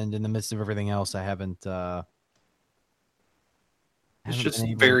 And in the midst of everything else, I haven't. It's just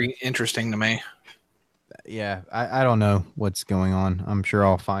very interesting to me. Yeah, I don't know what's going on. I'm sure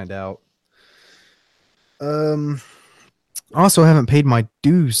I'll find out. Also haven't paid my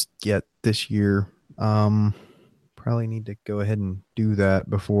dues yet this year. Probably need to go ahead and do that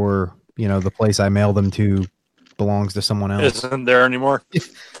before, the place I mail them to belongs to someone else. Isn't there anymore?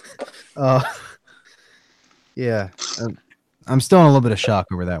 Yeah. I'm still in a little bit of shock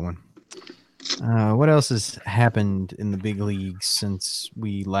over that one. What else has happened in the big leagues since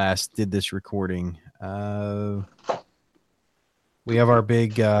we last did this recording? We have our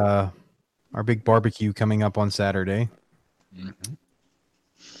big barbecue coming up on Saturday.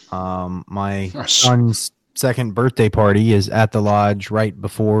 Mm-hmm. My son's second birthday party is at the lodge right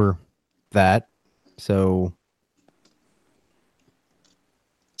before that, so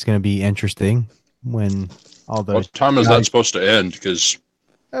it's going to be interesting when all the. What time is that supposed to end? Because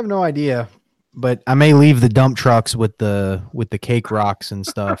I have no idea, but I may leave the dump trucks with the cake rocks and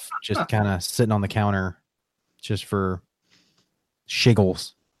stuff just kind of sitting on the counter, just for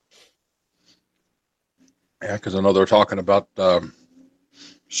shiggles. Yeah, because I know they're talking about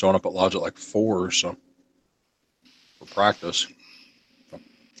showing up at lodge at like 4 or so for practice.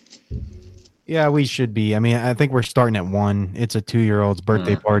 Yeah, we should be. I mean, I think we're starting at 1. It's a 2-year-old's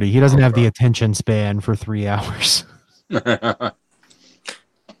birthday party. He doesn't have the attention span for 3 hours.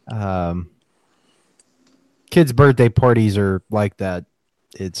 Kids' birthday parties are like that.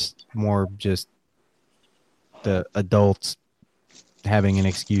 It's more just the adults having an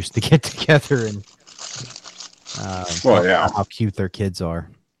excuse to get together and how cute their kids are.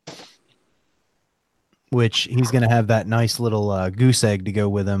 Which he's going to have that nice little goose egg to go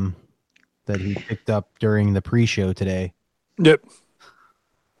with him that he picked up during the pre-show today. Yep.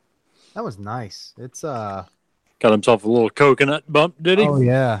 That was nice. It's got himself a little coconut bump, did he? Oh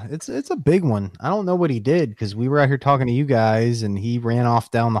yeah, it's a big one. I don't know what he did because we were out here talking to you guys, and he ran off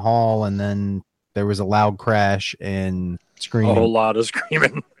down the hall, and then there was a loud crash and screaming. A whole lot of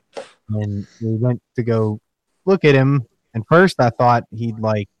screaming. And we went to go look at him, and first I thought he'd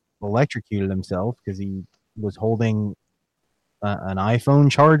like electrocuted himself because he was holding an iPhone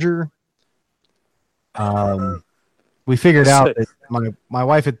charger. We figured out that my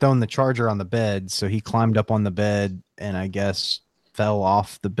wife had thrown the charger on the bed, so he climbed up on the bed and I guess fell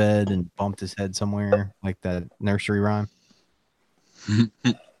off the bed and bumped his head somewhere, like that nursery rhyme.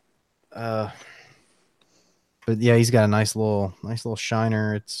 But yeah, he's got a nice little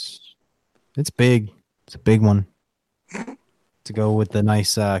shiner. It's big. It's a big one. To go with the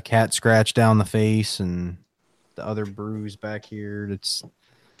nice cat scratch down the face and the other bruise back here. It's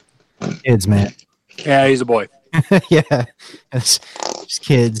kids, man. Yeah, he's a boy. Yeah, it's just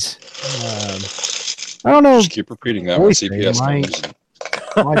kids. I don't know. Just keep repeating that one. CPS.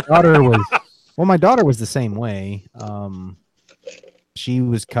 My daughter was the same way. She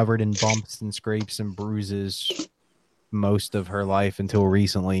was covered in bumps and scrapes and bruises most of her life until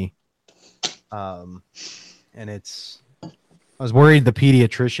recently. and I was worried the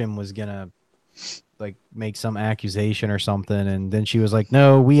pediatrician was gonna like make some accusation or something, and then she was like,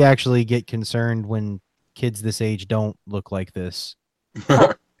 "No, we actually get concerned when kids this age don't look like this."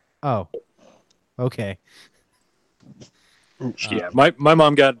 Oh, okay. Yeah, my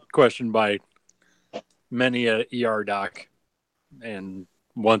mom got questioned by many a ER doc, and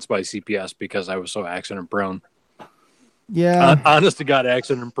once by CPS because I was so accident prone. Yeah, Honest to God,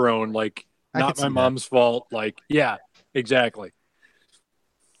 accident prone. Like, I not could my see mom's fault. Like, yeah, exactly.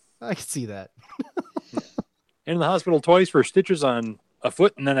 I can see that. In the hospital twice for stitches on a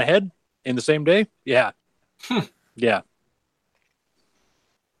foot and then a head in the same day. Yeah, yeah.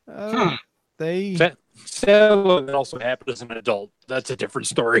 They Sadly, that also happened as an adult. That's a different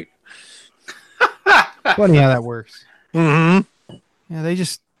story. funny how that works. Mm-hmm. Yeah,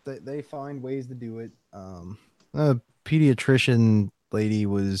 they find ways to do it. The pediatrician lady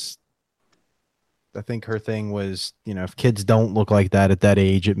was, I think her thing was, if kids don't look like that at that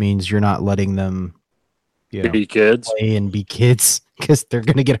age, it means you're not letting them, Be kids. play and be kids because they're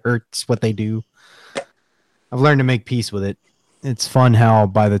gonna get hurt. It's what they do. I've learned to make peace with it. It's fun how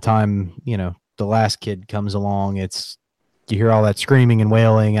by the time the last kid comes along, you hear all that screaming and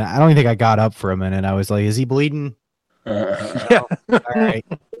wailing, and I don't even think I got up for a minute. I was like, "Is he bleeding?" Yeah. All right.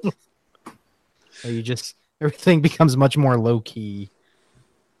 So everything becomes much more low key.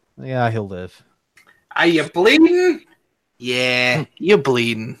 Yeah, he'll live. Are you bleeding? Yeah, you're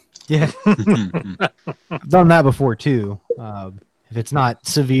bleeding. Yeah, I've done that before too. If it's not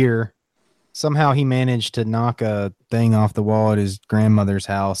severe, somehow he managed to knock a thing off the wall at his grandmother's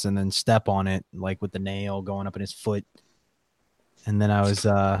house and then step on it, like with the nail going up in his foot. And then I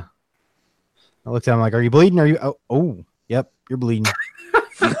looked at him like, "Are you bleeding? Are you? Oh, yep, you're bleeding.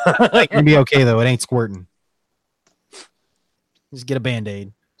 You're gonna be okay though. It ain't squirting. Just get a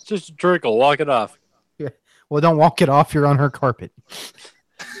Band-Aid. It's just a trickle. Walk it off. Well, don't walk it off. You're on her carpet.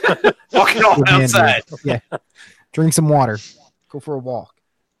 Walk it off outside. Yeah. Drink some water. Go for a walk.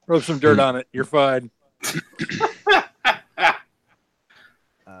 Rub some dirt on it. You're fine.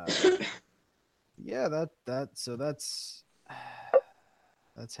 Yeah, that's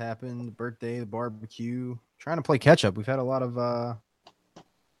happened. Birthday, the barbecue. Trying to play catch up. We've had a lot of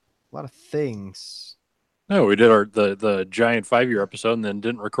things. No, we did the giant 5-year episode and then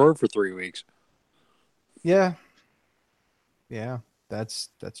didn't record for 3 weeks. Yeah, that's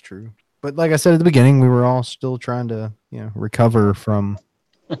true. But like I said at the beginning, we were all still trying to recover from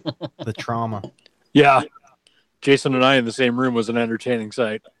the trauma. Yeah, Jason and I in the same room was an entertaining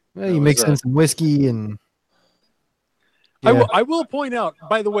sight. Well, you mix in some whiskey and. Yeah. I will point out,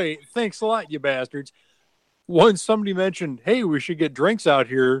 by the way, thanks a lot, you bastards. Once somebody mentioned, "Hey, we should get drinks out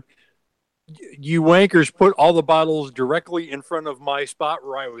here," you wankers put all the bottles directly in front of my spot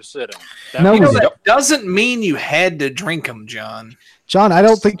where I was sitting. That doesn't mean you had to drink them, John. John, I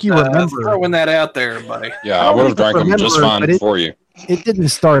don't think you remember. Throwing that out there, buddy. Yeah, I would have drank them just fine for you. It didn't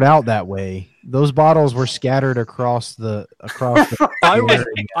start out that way. Those bottles were scattered across the. I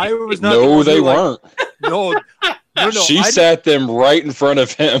was not. No, they weren't. No. She sat them right in front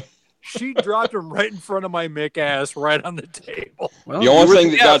of him. She dropped them right in front of my Mick ass, right on the table. Well, the only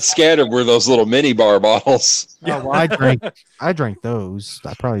thing that got scattered were those little mini bar bottles. Oh, well, I drank those.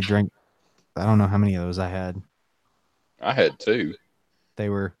 I probably drank. I don't know how many of those I had. I had 2. It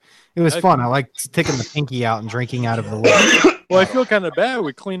was fun. I liked taking the pinky out and drinking out of the lid. Well, I feel kind of bad.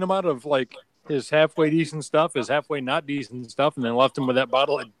 We cleaned him out of like his halfway decent stuff, his halfway not decent stuff, and then left him with that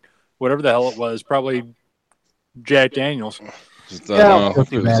bottle of whatever the hell it was, probably Jack Daniels. Jason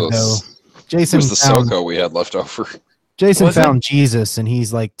was the SoCo we had left over. Jason found Jesus, and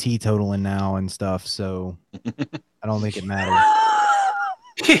he's like teetotaling now and stuff. So I don't think it matters.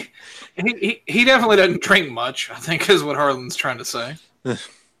 He definitely doesn't drink much, I think, is what Harlan's trying to say.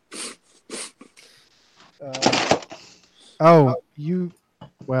 Well,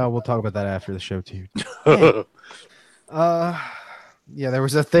 we'll talk about that after the show too. Yeah, there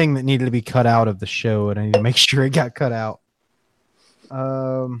was a thing that needed to be cut out of the show, and I need to make sure it got cut out.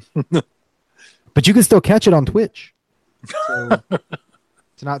 But you can still catch it on Twitch. So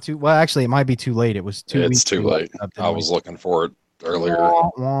it's not too well. Actually, it might be too late. It was too. It's too late. I was looking for it earlier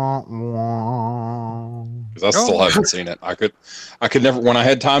because I still haven't seen it. I could never. When I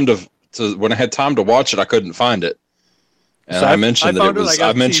had time to watch it, I couldn't find it. And so I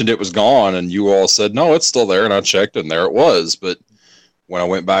mentioned it was gone, and you all said no, it's still there, and I checked, and there it was. But when I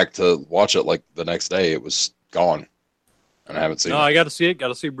went back to watch it, like the next day, it was gone, and I haven't seen it. No, I got to see it. Got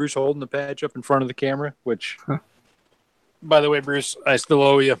to see Bruce holding the patch up in front of the camera. Which, by the way, Bruce, I still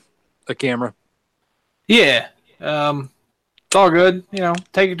owe you a camera. Yeah, it's all good.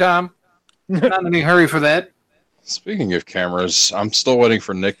 Take your time. Not in any hurry for that. Speaking of cameras, I'm still waiting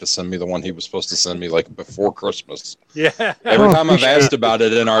for Nick to send me the one he was supposed to send me like before Christmas. Yeah. Every time I've asked about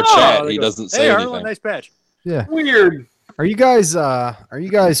it in our chat, he doesn't say Hey, anything. Harlan, nice patch. Yeah. Weird. Are you guys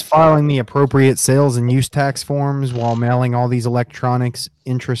filing the appropriate sales and use tax forms while mailing all these electronics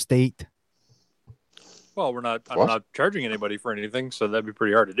intrastate? Well, I'm What? not charging anybody for anything, so that'd be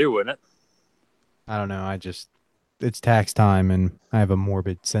pretty hard to do, wouldn't it? I don't know. It's tax time, and I have a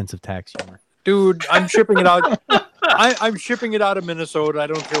morbid sense of tax humor. Dude, I'm shipping it out. I'm shipping it out of Minnesota. I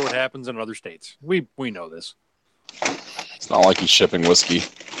don't care what happens in other states. We know this. It's not like he's shipping whiskey.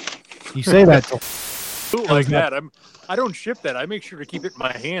 You say that till Ooh, like that. I don't ship that. I make sure to keep it in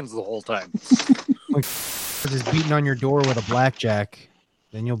my hands the whole time. just beating on your door with a blackjack,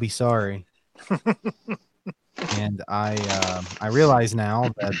 then you'll be sorry. And I realize now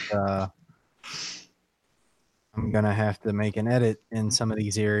that I'm gonna have to make an edit in some of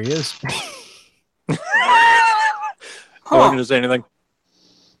these areas. I'm not going to say anything.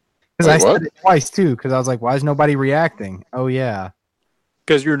 Because I Wait, said what? it twice too. Because I was like, "Why is nobody reacting?" Oh yeah,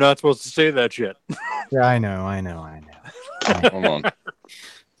 Because you're not supposed to say that shit. yeah, I know. Hold on.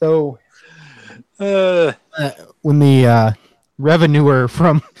 So Uh, when the revenuer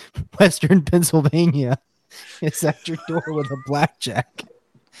from Western Pennsylvania is at your door with a blackjack,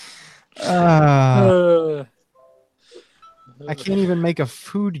 I can't even make a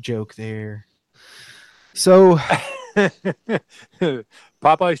food joke there. So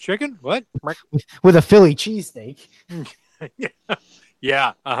Popeye's chicken? What? with a Philly cheesesteak.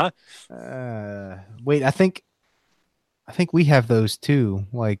 Yeah. Wait, I think we have those too,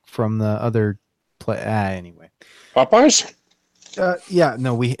 like from the other play. Anyway. Popeyes? Yeah,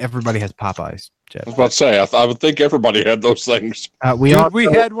 no, everybody has Popeyes, Jeff. I was about to say, I would think everybody had those things. We Dude, we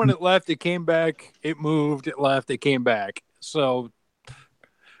had one. It left. It came back. It moved. It left. It came back. So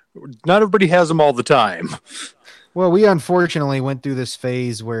not everybody has them all the time. Well, we unfortunately went through this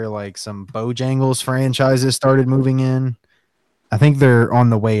phase where like some Bojangles franchises started moving in. I think they're on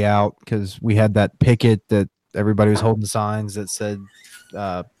the way out because we had that picket that everybody was holding signs that said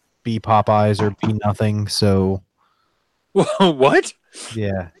 "Be Popeyes" or "Be Nothing." So What?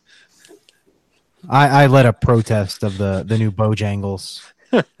 yeah, I led a protest of the new Bojangles.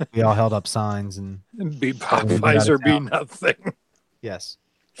 We all held up signs and Be Popeyes or be nothing. yes.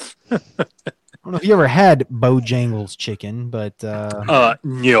 I don't know if you ever had Bojangles chicken, but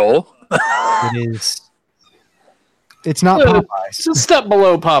No. it is. It's not Popeyes. It's a step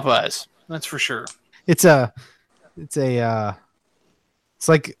below Popeyes. That's for sure. It's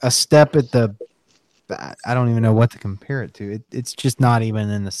like a step at the. I don't even know what to compare it to. It's just not even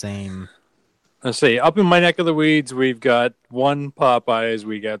in the same. Let's see. Up in my neck of the weeds, we've got one Popeyes.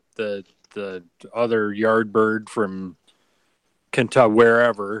 We got the other Yardbird from Kentucky,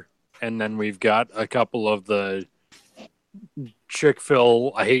 wherever, and then we've got a couple of the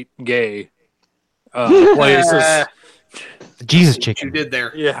Chick-fil I hate gay places. Jesus You chicken. did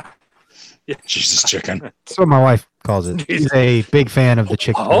there. Yeah. Jesus chicken. That's what my wife calls it. She's a big fan of the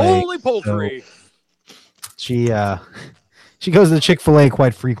Chick-fil-A. Holy poultry! She goes to the Chick-fil-A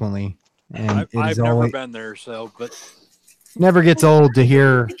quite frequently, and I've never been there, so but never gets old to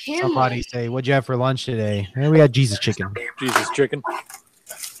hear somebody say, "What'd you have for lunch today?" We had Jesus chicken. Jesus chicken.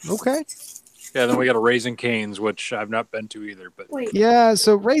 Okay. Yeah, then we got a Raising Cane's, which I've not been to either. But Yeah,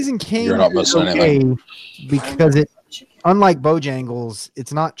 so Raising Cane's You're not is missing okay because it, unlike Bojangles,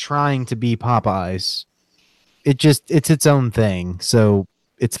 it's not trying to be Popeyes. It's its own thing, so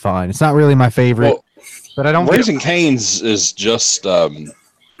it's fine. It's not really my favorite, Well, but I don't Raising Cane's is just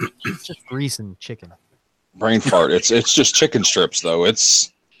it's just grease and chicken. brain fart. It's just chicken strips, though.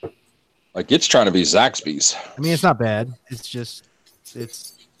 It's like it's trying to be Zaxby's. I mean, it's not bad.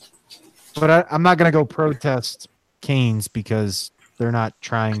 But I'm not gonna go protest Cane's because they're not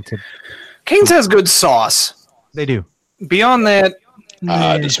trying to. Cane's has good sauce. They do. Beyond that,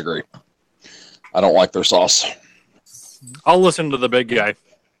 I disagree. I don't like their sauce. I'll listen to the big guy.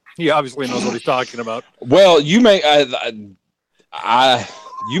 He obviously knows what he's talking about. Well, you may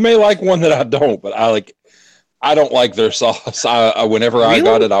you may like one that I don't, but I don't like their sauce. Whenever I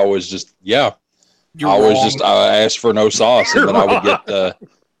got it, I was just I asked for no sauce, and then I would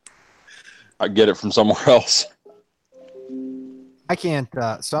I'd get it from somewhere else. I can't.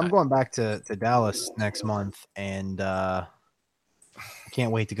 So I'm going back to Dallas next month, and I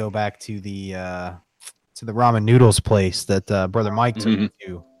can't wait to go back to the ramen noodles place that Brother Mike took me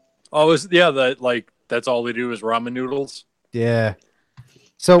to. Oh, that's all they do is ramen noodles. Yeah.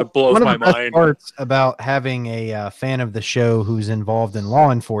 So That blows one of my the best mind. parts about having a fan of the show who's involved in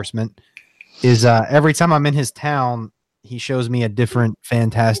law enforcement is every time I'm in his town, he shows me a different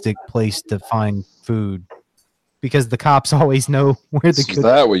fantastic place to find food. because the cops always know where the Is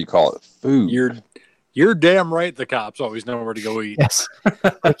that what you call it? Food. You're damn right. The cops always know where to go eat. Yes.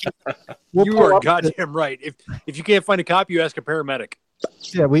 You are goddamn right. If you can't find a cop, you ask a paramedic.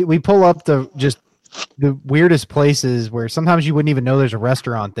 Yeah, we pull up the weirdest places where sometimes you wouldn't even know there's a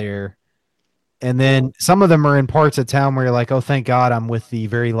restaurant there. And then some of them are in parts of town where you're like, oh, thank God I'm with the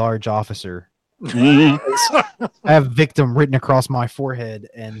very large officer. I have victim written across my forehead.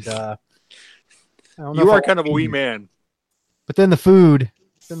 And you are kind of a wee man. But then the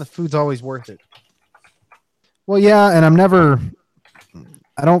food's always worth it. Well, yeah, and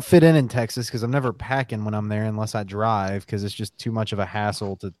I don't fit in Texas because I'm never packing when I'm there unless I drive because it's just too much of a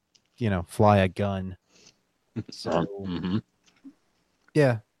hassle to, fly a gun. So,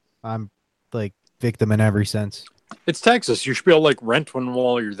 yeah, I'm like victim in every sense. It's Texas. You should be able to like rent one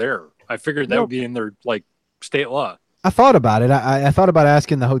while you're there. I figured that would be in their like state law. I thought about it. I thought about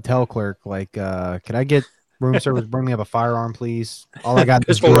asking the hotel clerk, like, could I get room service? Bring me up a firearm, please. All I got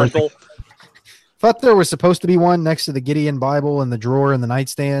is pistol rental. Thought there was supposed to be one next to the Gideon Bible in the drawer in the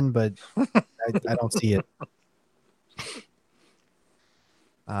nightstand, but I don't see it.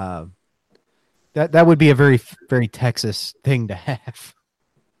 That would be a very, very Texas thing to have.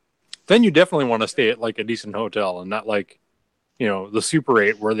 Then you definitely want to stay at like a decent hotel and not like, the Super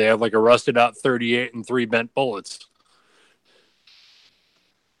 8 where they have like a rusted out 38 and 3 bent bullets.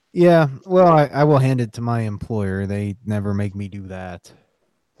 Yeah, well, I will hand it to my employer. They never make me do that.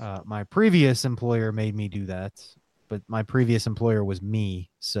 My previous employer made me do that, but my previous employer was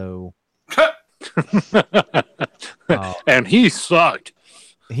me, so... and he sucked.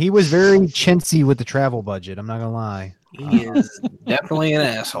 He was very chintzy with the travel budget, I'm not going to lie. He is definitely an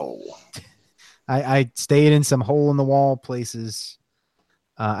asshole. I stayed in some hole-in-the-wall places.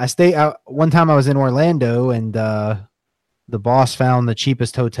 One time I was in Orlando, and the boss found the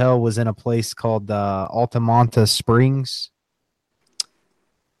cheapest hotel was in a place called Altamonte Springs.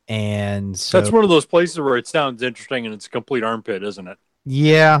 And so, that's one of those places where it sounds interesting and it's a complete armpit, isn't it?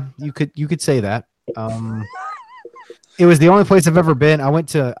 Yeah, you could say that. It was the only place I've ever been. I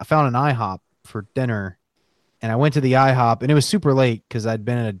found an IHOP for dinner, and I went to the IHOP, and it was super late because I'd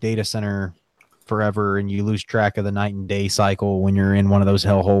been in a data center forever, and you lose track of the night and day cycle when you're in one of those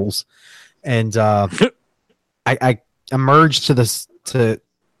hellholes. And I emerged to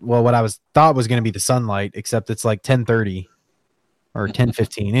what I thought was going to be the sunlight, except it's like 10:30. Or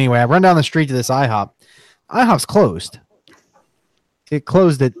 10:15. Anyway, I run down the street to this IHOP. IHOP's closed. It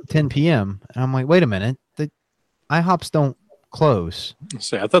closed at 10 p.m. And I'm like, wait a minute. The IHOPs don't close.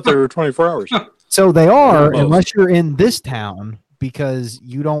 See, I thought they were 24 hours. So they are, unless you're in this town, because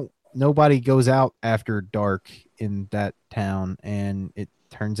nobody goes out after dark in that town. And it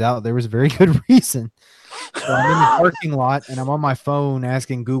turns out there was a very good reason. So I'm in the parking lot and I'm on my phone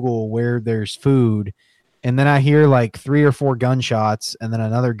asking Google where there's food. And then I hear like 3 or 4 gunshots and then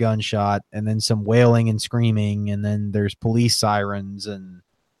another gunshot and then some wailing and screaming. And then there's police sirens. And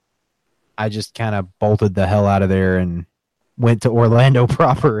I just kind of bolted the hell out of there and went to Orlando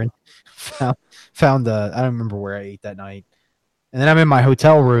proper and found I don't remember where I ate that night. And then I'm in my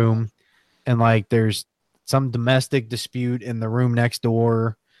hotel room and like there's some domestic dispute in the room next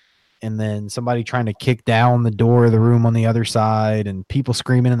door. And then somebody trying to kick down the door of the room on the other side and people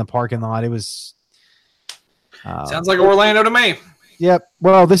screaming in the parking lot. It was... Sounds like Orlando to me. Yep.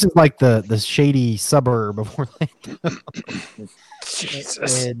 Well, this is like the shady suburb of Orlando.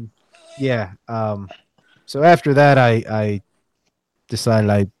 Jesus. And yeah. So after that, I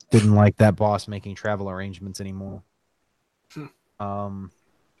decided I didn't like that boss making travel arrangements anymore. Then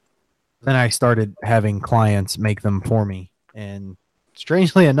I started having clients make them for me, and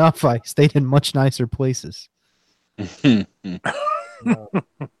strangely enough, I stayed in much nicer places.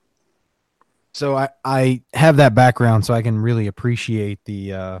 So I have that background, so I can really appreciate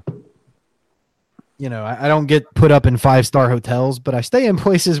the, I don't get put up in 5-star hotels, but I stay in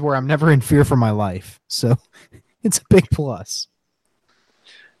places where I'm never in fear for my life. So it's a big plus.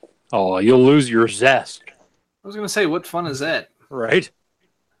 Oh, you'll lose your zest. I was going to say, what fun is that? Right?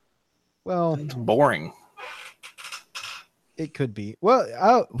 Well, it's boring. It could be.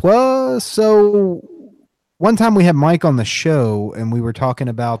 So one time we had Mike on the show, and we were talking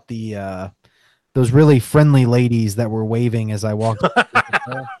about the those really friendly ladies that were waving as I walked.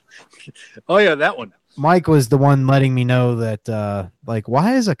 Oh yeah, that one. Mike was the one letting me know that,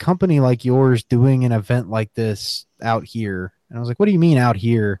 why is a company like yours doing an event like this out here? And I was like, what do you mean out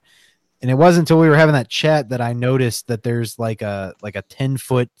here? And it wasn't until we were having that chat that I noticed that there's like a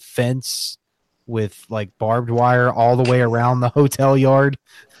 10-foot fence with like barbed wire all the way around the hotel yard.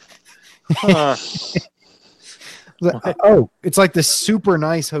 Oh, it's like this super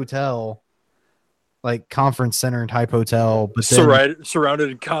nice hotel. like conference center type hotel, but then,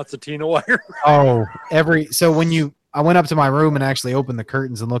 surrounded in concertina wire. so when I went up to my room and actually opened the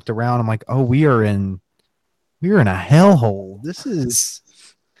curtains and looked around, I'm like, oh, we're in a hellhole.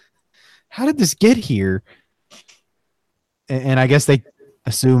 How did this get here? And I guess they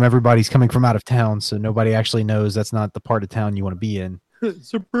assume everybody's coming from out of town, so nobody actually knows that's not the part of town you want to be in.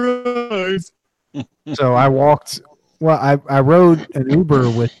 Surprise! So I rode an Uber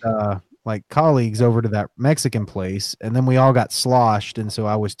with like colleagues over to that Mexican place, and then we all got sloshed, and so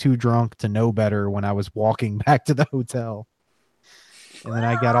I was too drunk to know better when I was walking back to the hotel. And then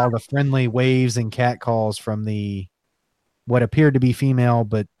I got all the friendly waves and catcalls from what appeared to be female,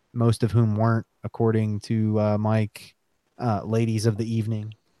 but most of whom weren't, according to Mike, ladies of the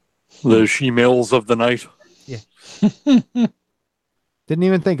evening. The she-males of the night. Yeah. Didn't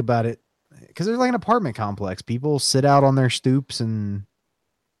even think about it. Because there's like an apartment complex. People sit out on their stoops, and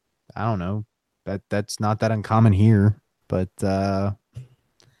I don't know. That's not that uncommon here, but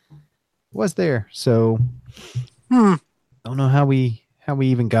was there. So don't know how we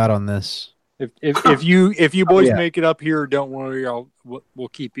even got on this. If you boys make it up here, don't worry. We'll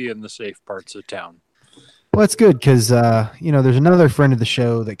keep you in the safe parts of town. Well, that's good because there's another friend of the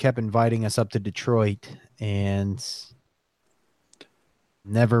show that kept inviting us up to Detroit and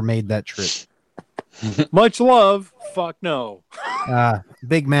never made that trip. Much love. Fuck no.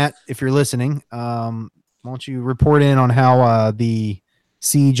 Big Matt, if you're listening, why don't you report in on how the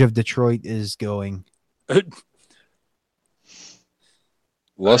siege of Detroit is going?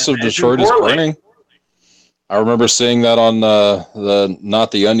 Less of Detroit is burning. I remember seeing that on the Not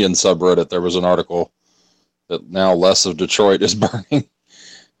the Onion subreddit. There was an article that now less of Detroit is burning.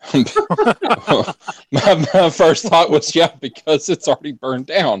 my first thought was, yeah, because it's already burned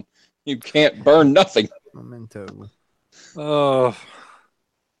down. You can't burn nothing. Memento. Y'all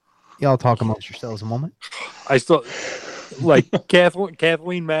talk amongst yourselves a moment. I still like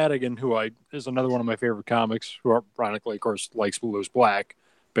Kathleen Madigan, who is another one of my favorite comics, who ironically, of course, likes Blue's Black.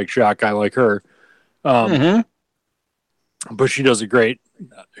 Big shot guy like her. But she does a great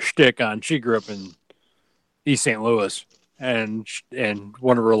shtick on. She grew up in East St. Louis, and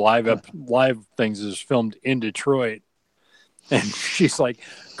one of her live things is filmed in Detroit. And she's like,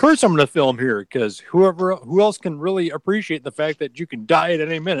 of course I'm going to film here because who else can really appreciate the fact that you can die at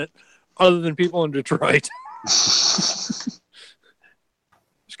any minute other than people in Detroit? It's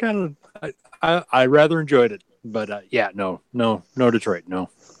kind of, I rather enjoyed it, but no Detroit, no.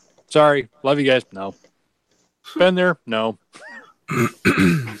 Sorry, love you guys, no. Been there, no.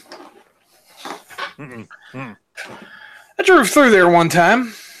 I drove through there one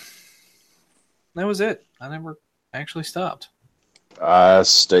time. That was it. I never actually stopped. I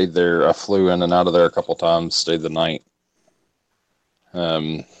stayed there. I flew in and out of there a couple times. Stayed the night.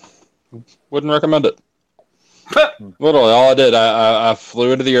 Wouldn't recommend it. Literally, all I did, I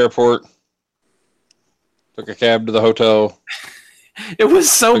flew into the airport, took a cab to the hotel. It was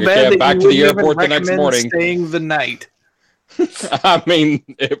so bad that back to the airport the next morning. Staying the night. I mean,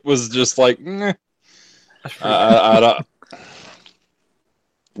 it was just like, no.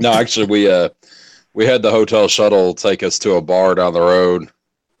 Actually, we had the hotel shuttle take us to a bar down the road,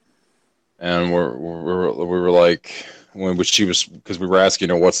 and we were like, because we were asking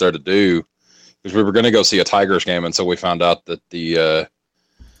her what's there to do, because we were going to go see a Tigers game, and so we found out that the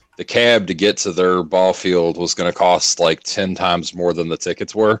cab to get to their ball field was going to cost like 10 times more than the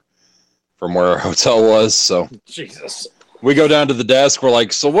tickets were from where our hotel was. So Jesus, we go down to the desk. We're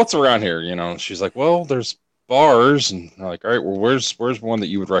like, so what's around here? She's like, well, there's bars, and I'm like, all right, well, where's one that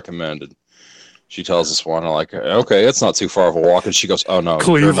you would recommend? And she tells us one. I'm like, okay, it's not too far of a walk. And she goes, oh no,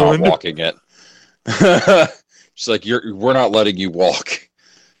 Cleveland. You're not walking it. She's like, we're not letting you walk.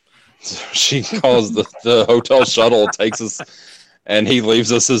 So she calls the hotel shuttle, takes us, and he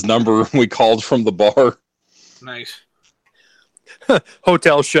leaves us his number. We called from the bar. Nice.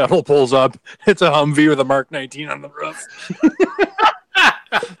 Hotel shuttle pulls up. It's a Humvee with a Mark 19 on the roof.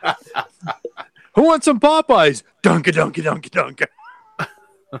 Who wants some Popeyes? Dunka.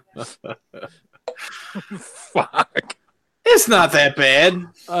 Fuck. It's not that bad.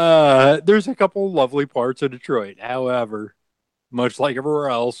 There's a couple lovely parts of Detroit. However, much like everywhere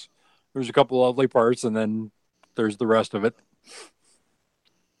else, there's a couple lovely parts, and then there's the rest of it.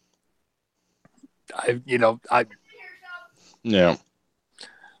 Yeah.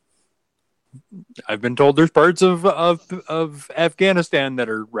 I've been told there's parts of Afghanistan that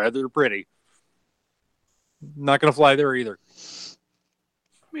are rather pretty. Not going to fly there either.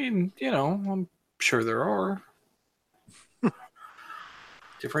 I mean, I'm sure there are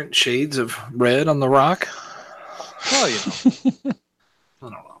different shades of red on the rock. Well, I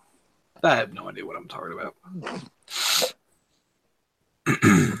don't know. I have no idea what I'm talking about.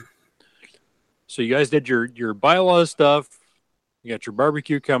 So you guys did your bylaws stuff. You got your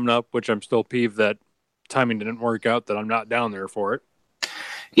barbecue coming up, which I'm still peeved that timing didn't work out, that I'm not down there for it.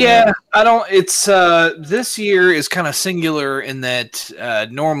 Yeah, I don't. It's this year is kind of singular in that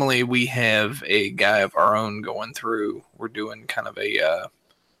normally we have a guy of our own going through. We're doing kind of a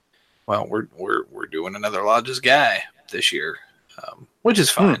we're doing another Lodge's guy this year, which is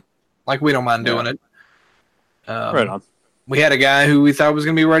fine. Like we don't mind doing it. Right on. We had a guy who we thought was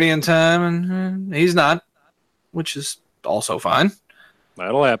going to be ready in time, and he's not, which is also fine.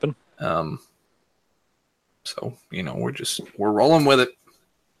 That'll happen. So we're rolling with it.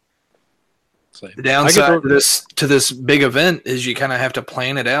 Same. The downside to this big event is you kind of have to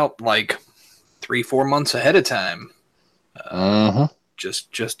plan it out like 3-4 months ahead of time.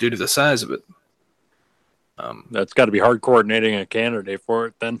 Just due to the size of it. That's got to be hard coordinating a candidate for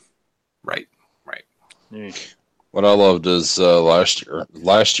it then. Right. Yeah. What I loved is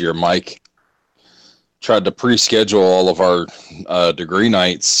last year Mike tried to pre-schedule all of our degree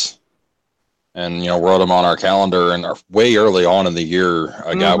nights and, wrote them on our calendar. And way early on in the year,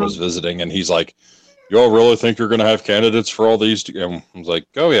 a guy was visiting and he's like, you all really think you're going to have candidates for all these? And I was like,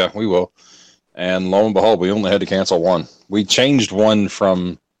 oh yeah, we will. And lo and behold, we only had to cancel one. We changed one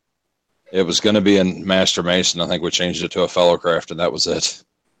from, it was going to be in Master Mason. I think we changed it to a Fellowcraft and that was it.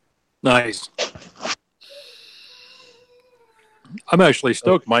 Nice. I'm actually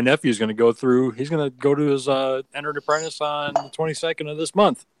stoked. My nephew's going to go through. He's going to go to his Entered Apprentice on the 22nd of this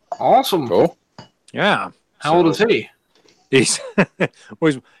month. Awesome. Cool. Yeah. How old is he? He's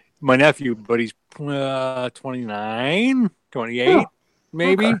my nephew, but he's 29, 28,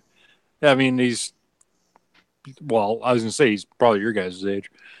 maybe. Okay. I mean, I was going to say he's probably your guys'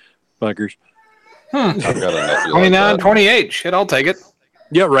 age. Fuckers. I've got a nephew 29, 28. Shit, I'll take it.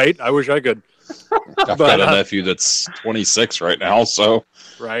 Yeah, right. I wish I could. I've got a nephew that's 26 right now, so.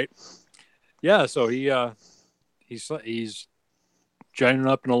 Right. Yeah, so he's joining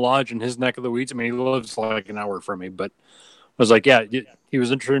up in a lodge in his neck of the weeds. I mean, he lives like an hour from me, but I was like, yeah, he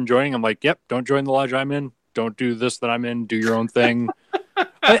was interested in joining. I'm like, yep, don't join the lodge I'm in. Don't do this that I'm in. Do your own thing.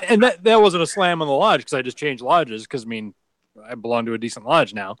 And that wasn't a slam on the lodge because I just changed lodges because, I mean, I belong to a decent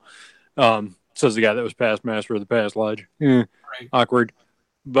lodge now. Says the guy that was past master of the past lodge. Right. Awkward.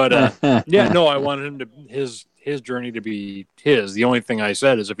 But, yeah, no, I wanted him to his journey to be his. The only thing I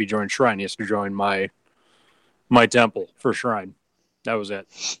said is if he joins Shrine, he has to join my temple for Shrine. That was it.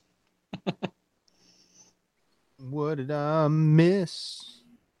 What did I miss?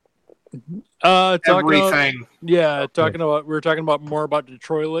 Everything. We were talking about more about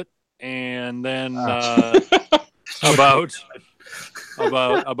Detroit and then about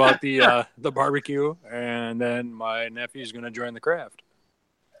the barbecue, and then my nephew's going to join the craft.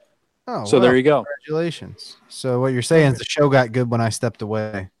 Oh, so there you go. Congratulations. So what you're saying is the show got good when I stepped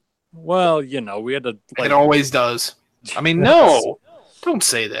away. Well, we had to. It always does. I mean, no, don't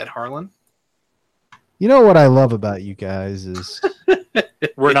say that, Harlan. You know what I love about you guys is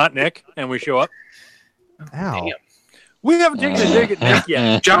we're not Nick, and we show up. Ow. Damn. We haven't taken a dig at Nick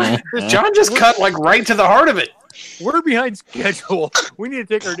yet. John just cut like right to the heart of it. We're behind schedule. We need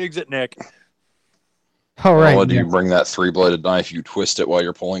to take our digs at Nick. All right. Well, do you bring that 3-bladed knife? You twist it while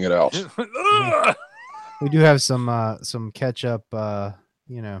you're pulling it out. We do have some catch up,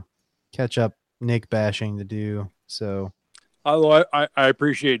 Nick bashing to do. So, although I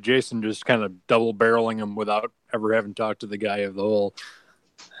appreciate Jason just kind of double barreling him without ever having talked to the guy of the whole.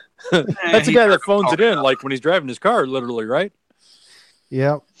 That's the guy that phones it in, like when he's driving his car, literally, right?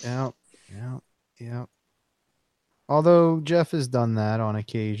 Yep. Although Jeff has done that on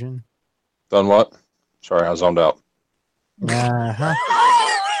occasion. Done what? Sorry, I zoned out. Yeah,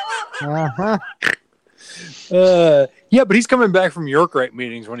 but he's coming back from York-Rite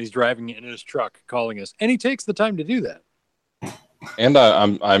meetings when he's driving in his truck, calling us, and he takes the time to do that. And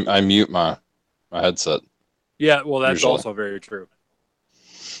I mute my headset. Yeah, well, that's Usually. also very true.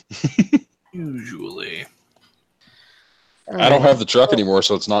 Usually. I don't have the truck anymore,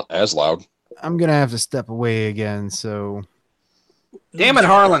 so it's not as loud. I'm gonna have to step away again. So, Damn it,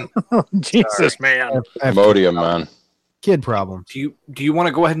 Harlan. Jesus, man. I have Modium, man. kid problem. Do you want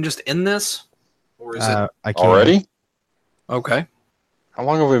to go ahead and just end this, or is it I can't. Already? okay? How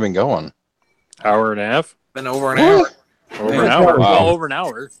long have we been going? Hour and a half? Been over an hour. Over an hour. Wow. Well, over an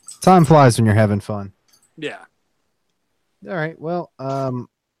hour. Time flies when you're having fun. Yeah. All right. Well,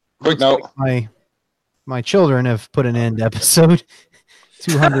 Quick note. my children have put an end to episode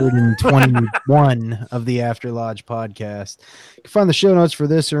 221 of the After Lodge podcast. You can find the show notes for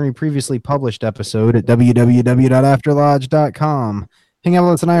this or any previously published episode at www.afterlodge.com. Hang out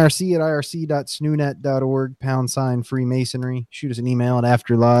with us on IRC at irc.snoonet.org, #Freemasonry. Shoot us an email at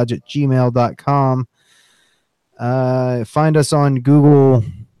afterlodge@gmail.com. Find us on Google,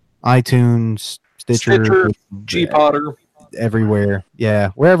 iTunes, Stitcher, G-Potter. everywhere. Yeah,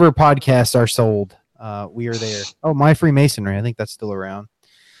 wherever podcasts are sold, we are there. Oh, My Freemasonry. I think that's still around.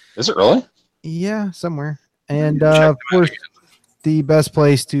 Is it really? Yeah, somewhere. And of course, the best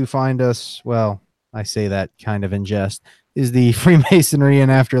place to find us, well, I say that kind of in jest, is the Freemasonry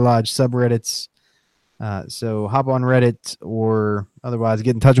and After Lodge subreddits. So hop on Reddit or otherwise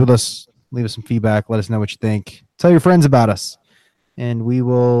get in touch with us. Leave us some feedback. Let us know what you think. Tell your friends about us. And we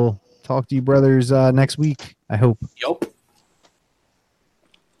will talk to you brothers next week, I hope. Yup.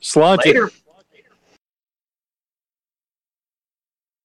 Sláinte. Later.